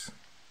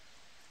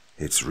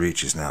 Its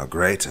reach is now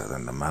greater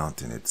than the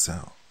mountain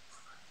itself,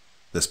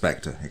 the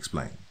Spectre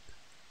explained.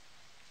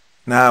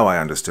 Now I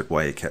understood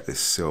why he kept this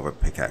silver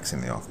pickaxe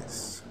in the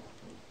office.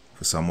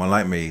 For someone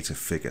like me to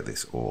figure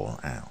this all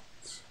out.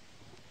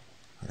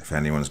 If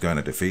anyone's going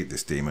to defeat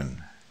this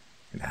demon,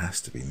 it has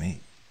to be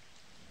me.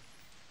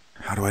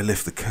 How do I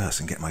lift the curse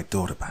and get my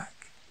daughter back?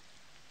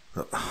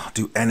 I'll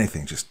do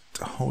anything just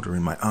to hold her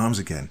in my arms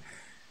again,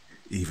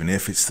 even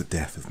if it's the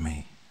death of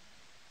me.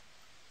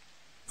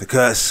 The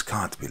curse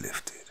can't be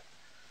lifted.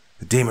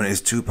 The demon is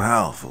too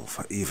powerful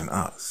for even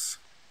us.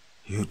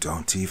 You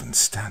don't even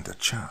stand a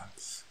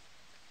chance.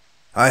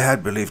 I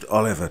had believed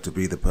Oliver to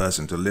be the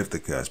person to lift the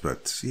curse,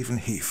 but even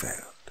he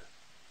failed.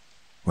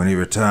 When he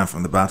returned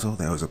from the battle,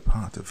 there was a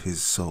part of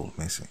his soul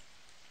missing.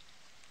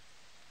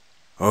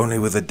 Only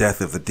with the death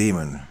of the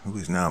demon, who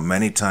is now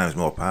many times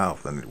more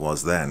powerful than it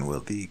was then,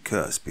 will the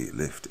curse be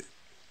lifted.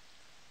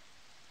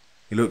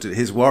 He looked at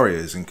his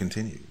warriors and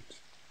continued.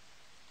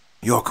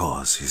 Your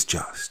cause is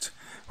just.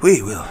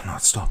 We will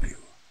not stop you.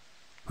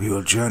 We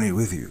will journey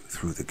with you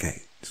through the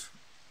gate.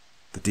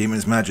 The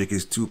demon's magic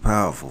is too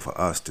powerful for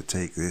us to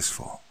take this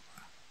form.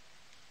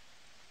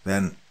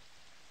 Then,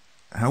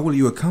 how will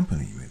you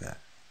accompany me there?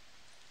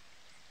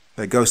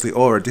 Their ghostly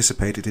aura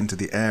dissipated into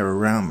the air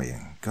around me,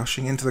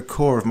 gushing into the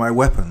core of my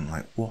weapon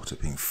like water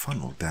being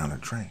funneled down a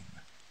drain.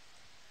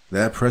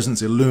 Their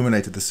presence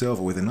illuminated the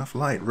silver with enough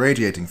light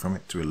radiating from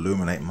it to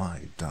illuminate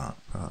my dark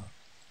path.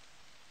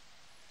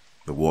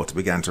 The water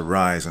began to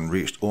rise and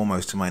reached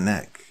almost to my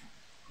neck,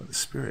 but the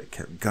spirit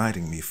kept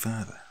guiding me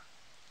further.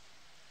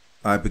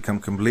 I had become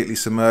completely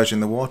submerged in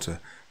the water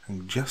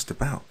and just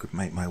about could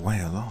make my way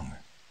along.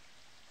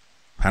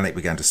 Panic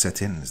began to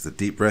set in as the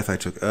deep breath I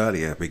took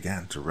earlier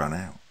began to run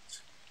out.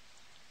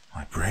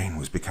 My brain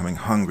was becoming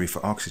hungry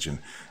for oxygen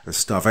as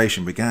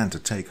starvation began to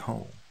take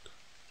hold.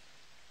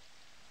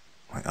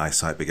 My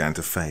eyesight began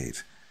to fade,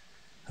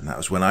 and that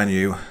was when I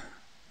knew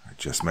I'd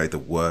just made the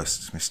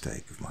worst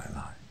mistake of my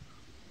life.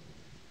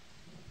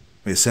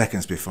 Mere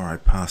seconds before I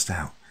passed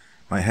out,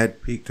 my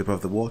head peaked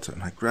above the water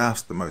and I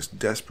grasped the most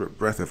desperate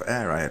breath of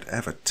air I had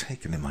ever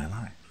taken in my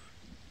life.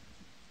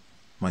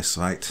 My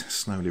sight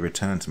slowly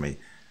returned to me,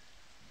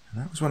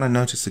 and that was when I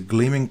noticed the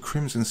gleaming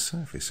crimson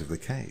surface of the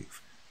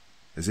cave,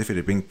 as if it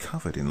had been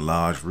covered in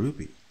large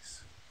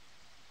rubies.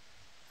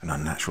 An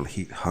unnatural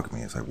heat hugged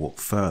me as I walked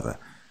further,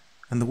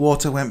 and the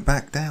water went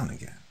back down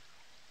again.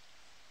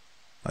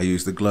 I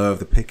used the glow of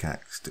the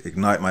pickaxe to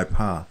ignite my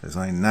path as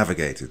I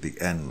navigated the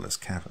endless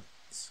caverns.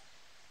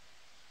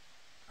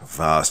 A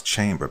vast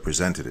chamber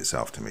presented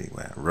itself to me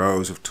where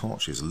rows of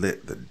torches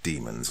lit the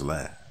demon's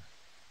lair.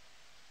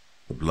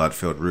 The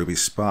blood-filled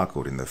rubies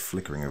sparkled in the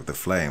flickering of the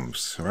flames,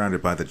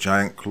 surrounded by the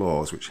giant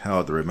claws which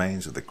held the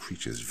remains of the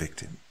creature's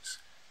victims.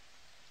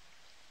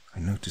 I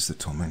noticed the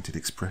tormented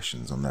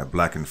expressions on their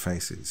blackened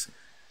faces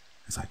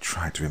as I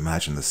tried to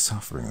imagine the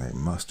suffering they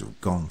must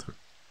have gone through.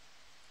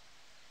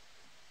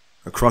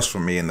 Across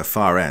from me in the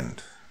far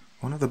end,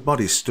 one of the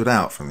bodies stood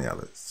out from the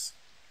others.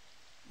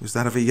 It was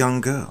that of a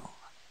young girl.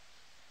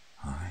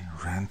 I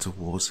ran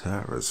towards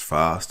her as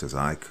fast as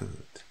I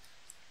could.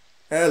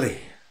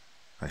 "Ellie!"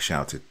 I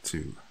shouted,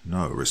 to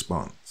no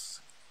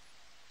response.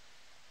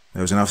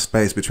 There was enough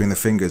space between the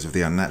fingers of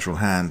the unnatural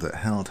hand that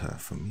held her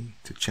for me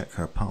to check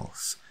her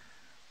pulse.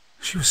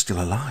 She was still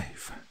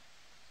alive.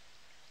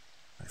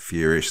 I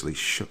furiously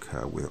shook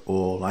her with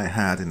all I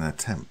had in an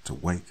attempt to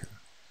wake her.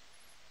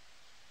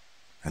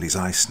 Ellie's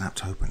eyes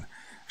snapped open.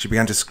 She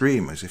began to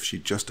scream as if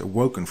she'd just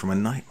awoken from a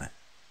nightmare.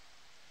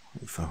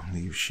 If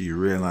only she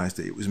realized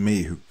that it was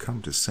me who'd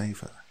come to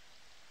save her.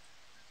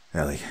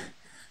 "Ellie,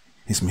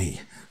 it's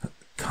me.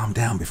 Calm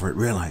down before it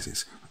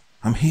realizes.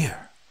 I'm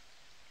here."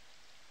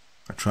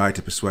 I tried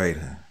to persuade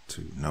her,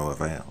 to no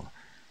avail.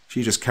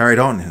 She just carried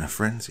on in a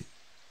frenzy.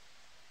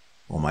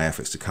 All my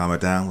efforts to calm her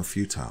down were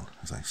futile,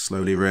 as I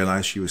slowly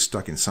realized she was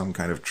stuck in some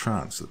kind of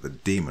trance that the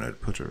demon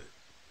had put her in.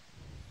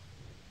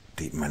 A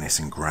deep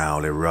menacing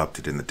growl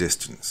erupted in the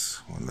distance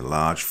when the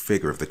large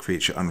figure of the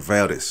creature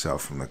unveiled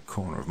itself from the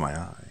corner of my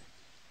eye.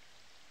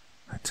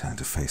 I turned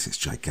to face its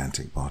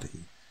gigantic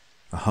body,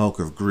 a hulk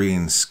of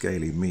green,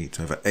 scaly meat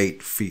over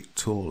 8 feet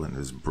tall and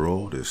as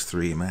broad as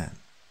 3 men.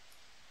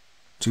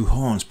 2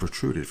 horns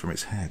protruded from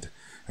its head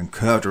and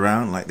curved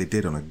around like they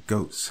did on a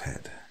goat's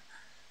head.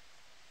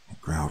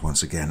 It growled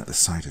once again at the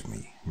sight of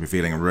me,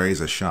 revealing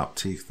razor-sharp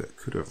teeth that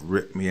could have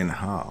ripped me in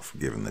half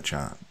given the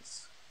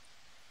chance.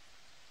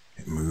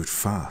 It moved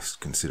fast,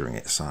 considering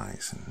its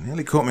size, and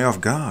nearly caught me off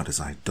guard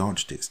as I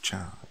dodged its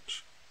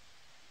charge.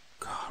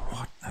 God,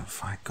 what have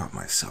I got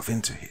myself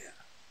into here?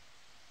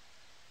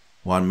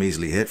 One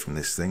measly hit from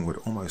this thing would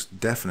almost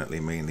definitely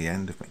mean the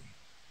end of me.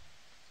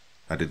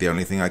 I did the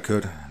only thing I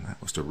could, and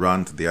that was to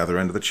run to the other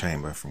end of the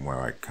chamber from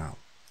where I'd come.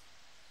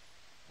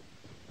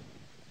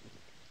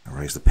 I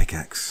raised the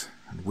pickaxe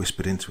and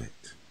whispered into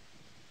it.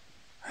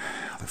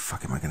 How the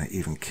fuck am I going to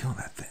even kill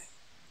that thing?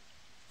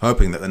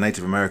 Hoping that the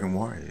Native American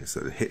warriors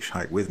that had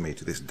hitchhiked with me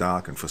to this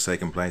dark and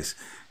forsaken place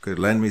could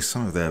lend me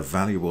some of their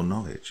valuable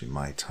knowledge in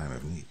my time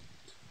of need.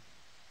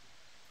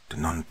 The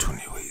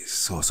non-Tunui's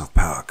source of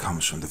power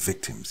comes from the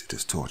victims it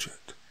has tortured.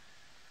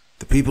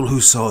 The people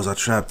whose souls are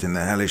trapped in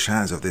the hellish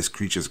hands of this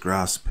creature's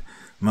grasp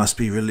must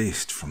be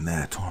released from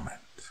their torment.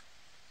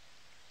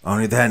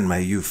 Only then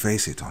may you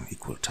face it on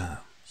equal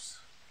terms.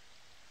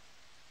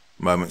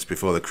 Moments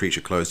before the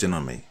creature closed in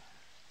on me,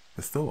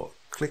 the thought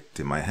clicked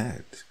in my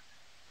head.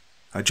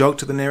 I jogged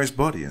to the nearest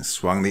body and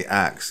swung the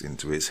axe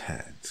into its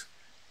head.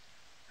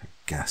 A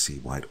gassy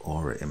white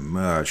aura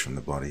emerged from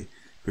the body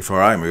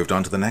before I moved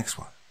on to the next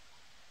one.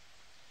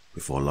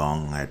 Before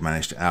long, I had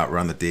managed to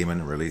outrun the demon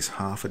and release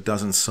half a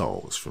dozen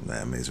souls from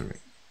their misery.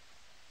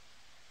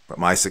 But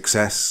my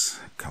success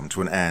had come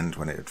to an end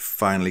when it had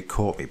finally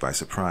caught me by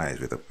surprise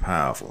with a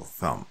powerful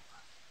thump.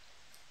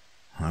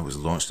 I was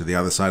launched to the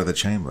other side of the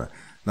chamber,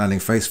 landing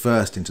face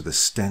first into the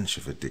stench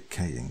of a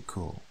decaying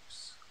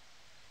corpse.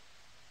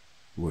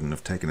 It wouldn't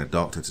have taken a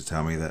doctor to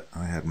tell me that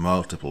I had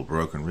multiple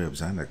broken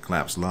ribs and a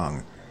collapsed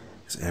lung,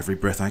 as every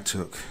breath I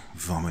took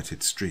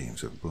vomited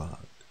streams of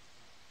blood.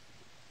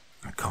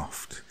 I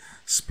coughed,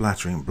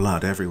 splattering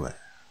blood everywhere.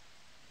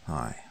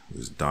 I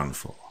was done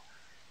for.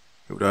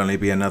 It would only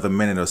be another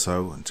minute or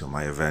so until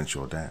my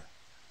eventual death.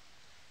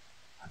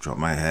 I dropped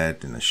my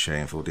head in a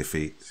shameful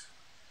defeat,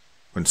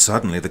 when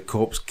suddenly the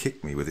corpse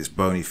kicked me with its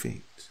bony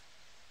feet.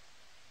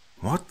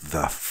 What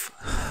the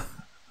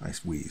I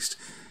wheezed,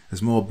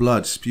 as more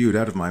blood spewed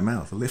out of my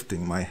mouth,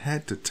 lifting my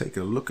head to take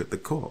a look at the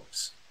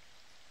corpse.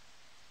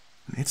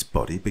 And its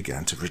body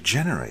began to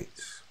regenerate.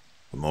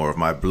 The more of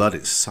my blood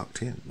it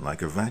sucked in,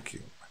 like a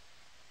vacuum.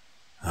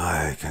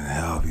 I can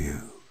help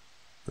you,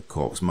 the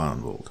corpse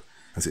mumbled,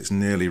 as its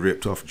nearly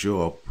ripped-off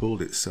jaw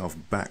pulled itself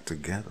back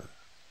together.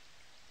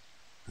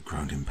 I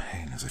groaned in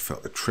pain as I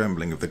felt the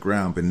trembling of the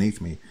ground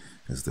beneath me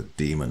as the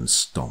demon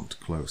stomped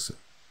closer.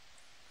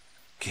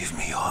 Give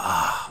me your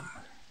arm,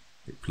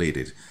 it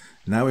pleaded,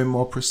 now in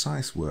more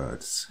precise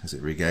words as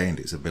it regained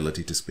its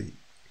ability to speak.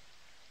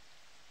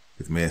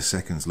 With mere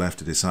seconds left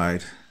to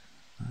decide,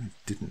 I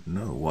didn't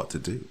know what to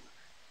do.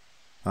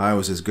 I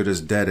was as good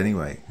as dead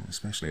anyway,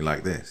 especially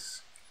like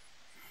this.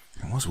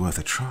 It was worth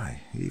a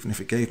try, even if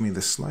it gave me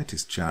the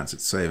slightest chance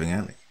at saving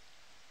Ellie.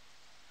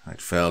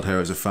 I'd failed her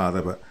as a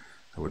father, but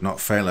I would not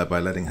fail her by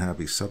letting her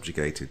be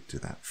subjugated to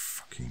that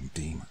fucking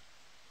demon.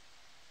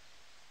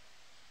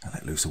 I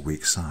let loose a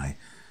weak sigh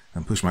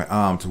and pushed my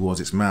arm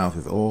towards its mouth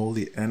with all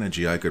the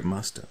energy I could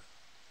muster.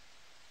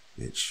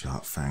 Its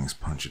sharp fangs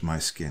punctured my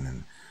skin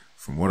and,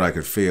 from what I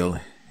could feel,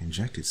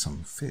 injected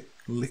some thick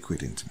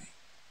liquid into me.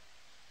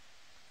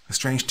 A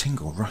strange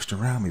tingle rushed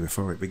around me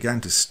before it began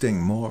to sting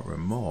more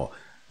and more,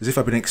 as if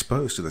I'd been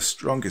exposed to the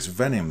strongest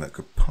venom that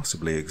could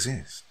possibly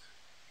exist.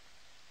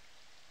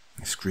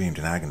 I screamed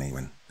in agony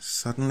when,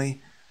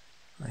 suddenly,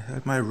 I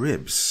heard my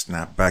ribs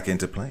snap back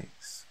into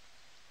place.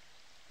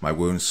 My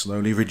wounds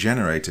slowly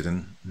regenerated,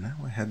 and now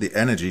I had the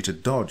energy to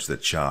dodge the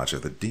charge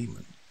of the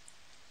demon.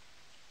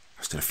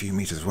 I stood a few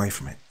meters away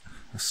from it,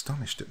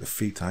 astonished at the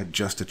feat I'd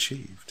just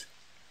achieved.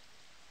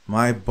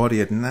 My body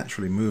had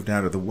naturally moved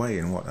out of the way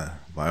in what a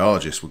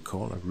biologist would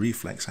call a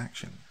reflex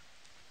action.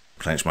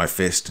 I clenched my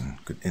fist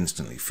and could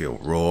instantly feel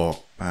raw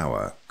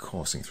power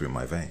coursing through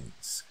my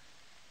veins.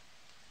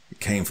 It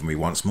came for me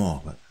once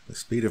more, but the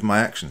speed of my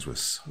actions was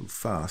so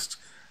fast,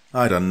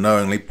 I'd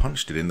unknowingly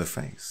punched it in the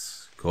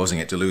face, causing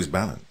it to lose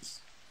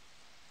balance.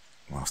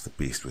 Whilst the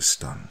beast was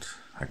stunned,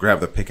 I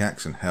grabbed the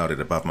pickaxe and held it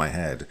above my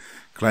head,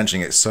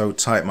 clenching it so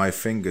tight my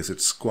fingers had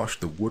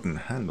squashed the wooden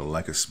handle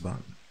like a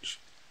sponge.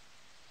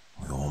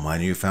 With all my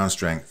newfound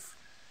strength,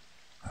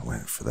 I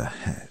went for the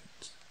head.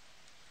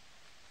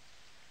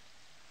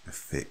 A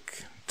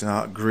thick,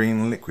 dark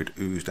green liquid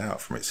oozed out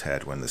from its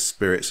head when the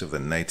spirits of the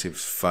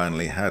natives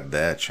finally had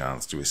their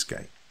chance to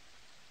escape.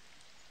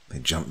 They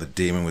jumped the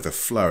demon with a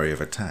flurry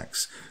of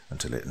attacks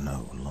until it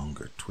no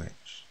longer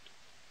twitched.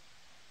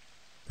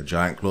 The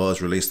giant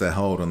claws released their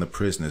hold on the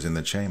prisoners in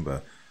the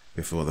chamber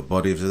before the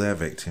bodies of their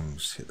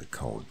victims hit the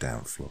cold,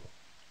 damp floor.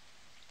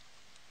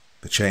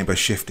 The chamber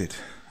shifted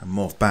and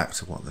morphed back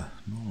to what the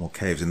normal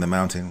caves in the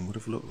mountain would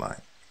have looked like.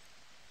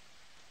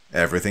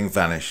 Everything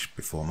vanished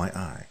before my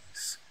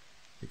eyes,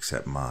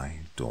 except my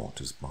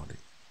daughter's body.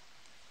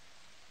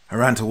 I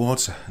ran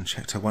towards her and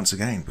checked her once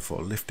again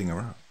before lifting her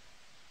up.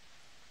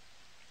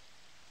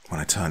 When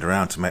I turned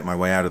around to make my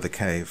way out of the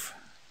cave,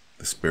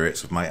 the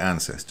spirits of my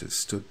ancestors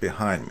stood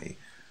behind me,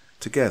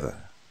 together,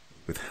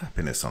 with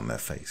happiness on their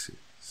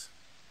faces.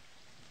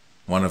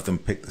 One of them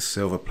picked the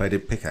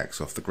silver-plated pickaxe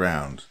off the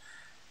ground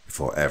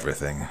before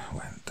everything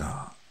went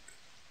dark.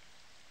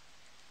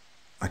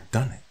 I'd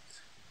done it.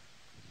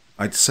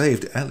 I'd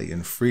saved Ellie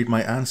and freed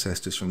my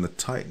ancestors from the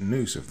tight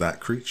noose of that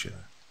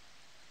creature.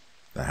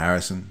 The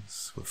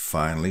Harrisons were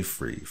finally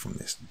free from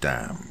this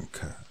damn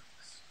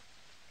curse.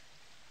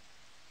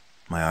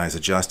 My eyes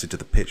adjusted to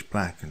the pitch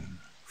black, and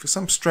for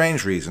some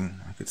strange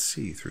reason, I could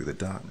see through the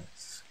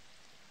darkness.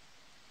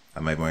 I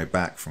made my way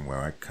back from where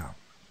I'd come.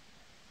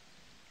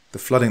 The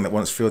flooding that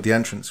once filled the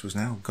entrance was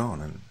now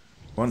gone, and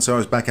once I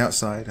was back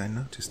outside, I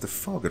noticed the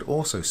fog had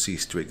also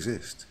ceased to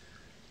exist,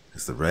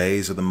 as the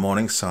rays of the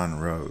morning sun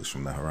rose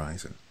from the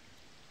horizon.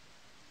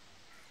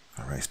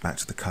 I raced back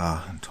to the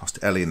car and tossed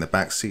Ellie in the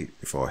back seat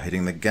before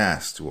hitting the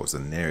gas towards the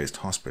nearest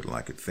hospital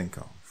I could think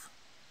of.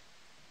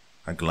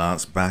 I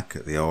glanced back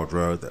at the old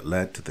road that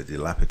led to the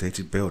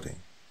dilapidated building,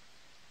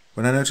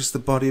 when I noticed the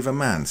body of a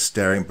man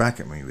staring back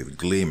at me with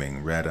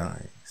gleaming red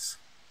eyes.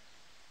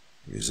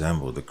 He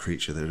resembled the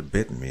creature that had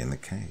bitten me in the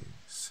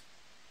caves.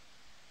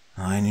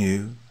 I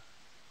knew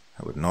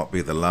that would not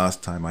be the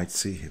last time I'd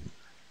see him,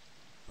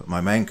 but my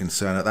main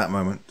concern at that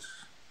moment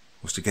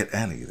was to get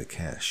Ellie the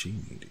care she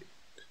needed.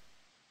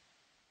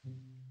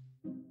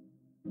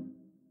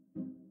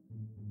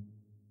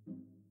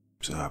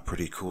 So a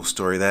pretty cool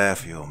story there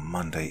for your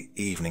Monday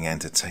evening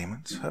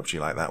entertainment. Hope you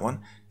liked that one.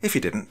 If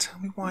you didn't, tell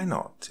me why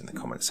not in the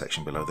comment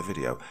section below the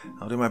video.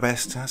 I'll do my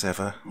best, as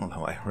ever,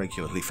 although I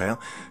regularly fail,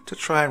 to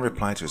try and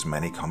reply to as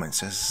many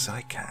comments as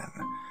I can.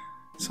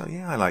 So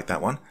yeah, I like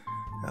that one.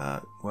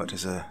 Worked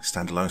as a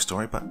standalone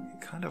story, but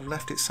it kind of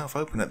left itself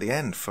open at the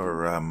end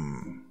for a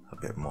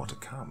bit more to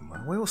come.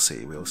 We'll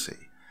see, we'll see.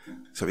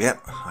 So yeah,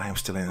 I am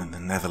still in the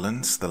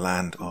Netherlands, the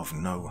land of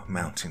no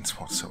mountains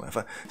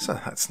whatsoever, so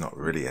that's not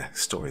really a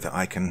story that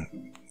I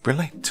can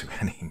relate to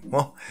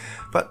anymore,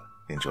 but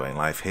enjoying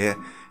life here.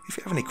 If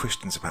you have any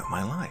questions about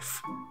my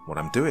life, what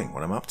I'm doing,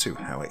 what I'm up to,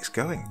 how it's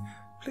going,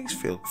 please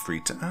feel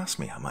free to ask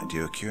me. I might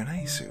do a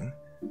Q&A soon.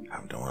 I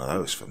haven't done one of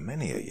those for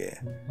many a year.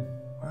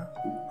 Well,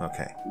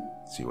 okay,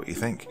 see what you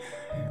think.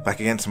 Back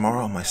again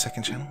tomorrow on my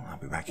second channel. I'll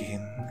be back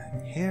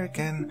here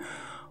again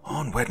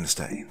on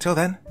Wednesday. Until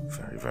then,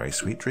 very, very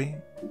sweet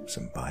dreams,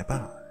 and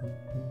bye-bye.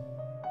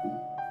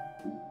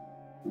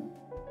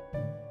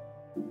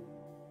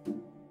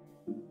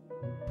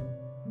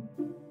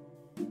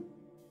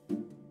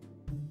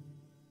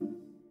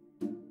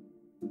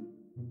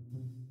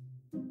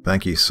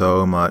 Thank you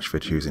so much for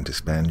choosing to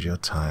spend your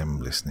time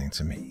listening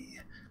to me.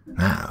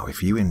 Now,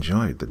 if you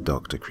enjoyed the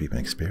Dr. Creepen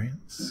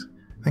experience,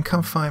 then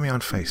come find me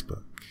on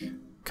Facebook.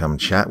 Come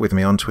chat with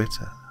me on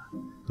Twitter.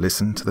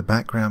 Listen to the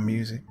background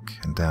music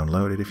and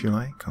download it if you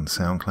like on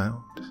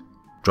SoundCloud.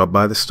 Drop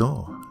by the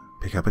store,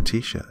 pick up a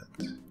t-shirt.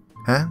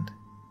 And,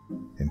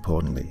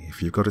 importantly,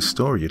 if you've got a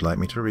story you'd like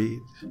me to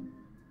read,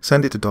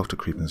 send it to Dr.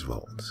 Creepen's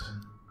Vault,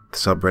 the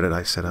subreddit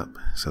I set up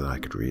so that I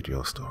could read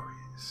your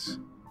stories.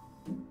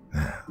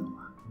 Now,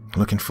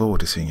 looking forward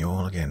to seeing you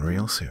all again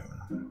real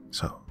soon.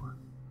 So,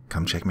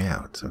 come check me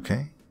out,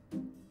 okay?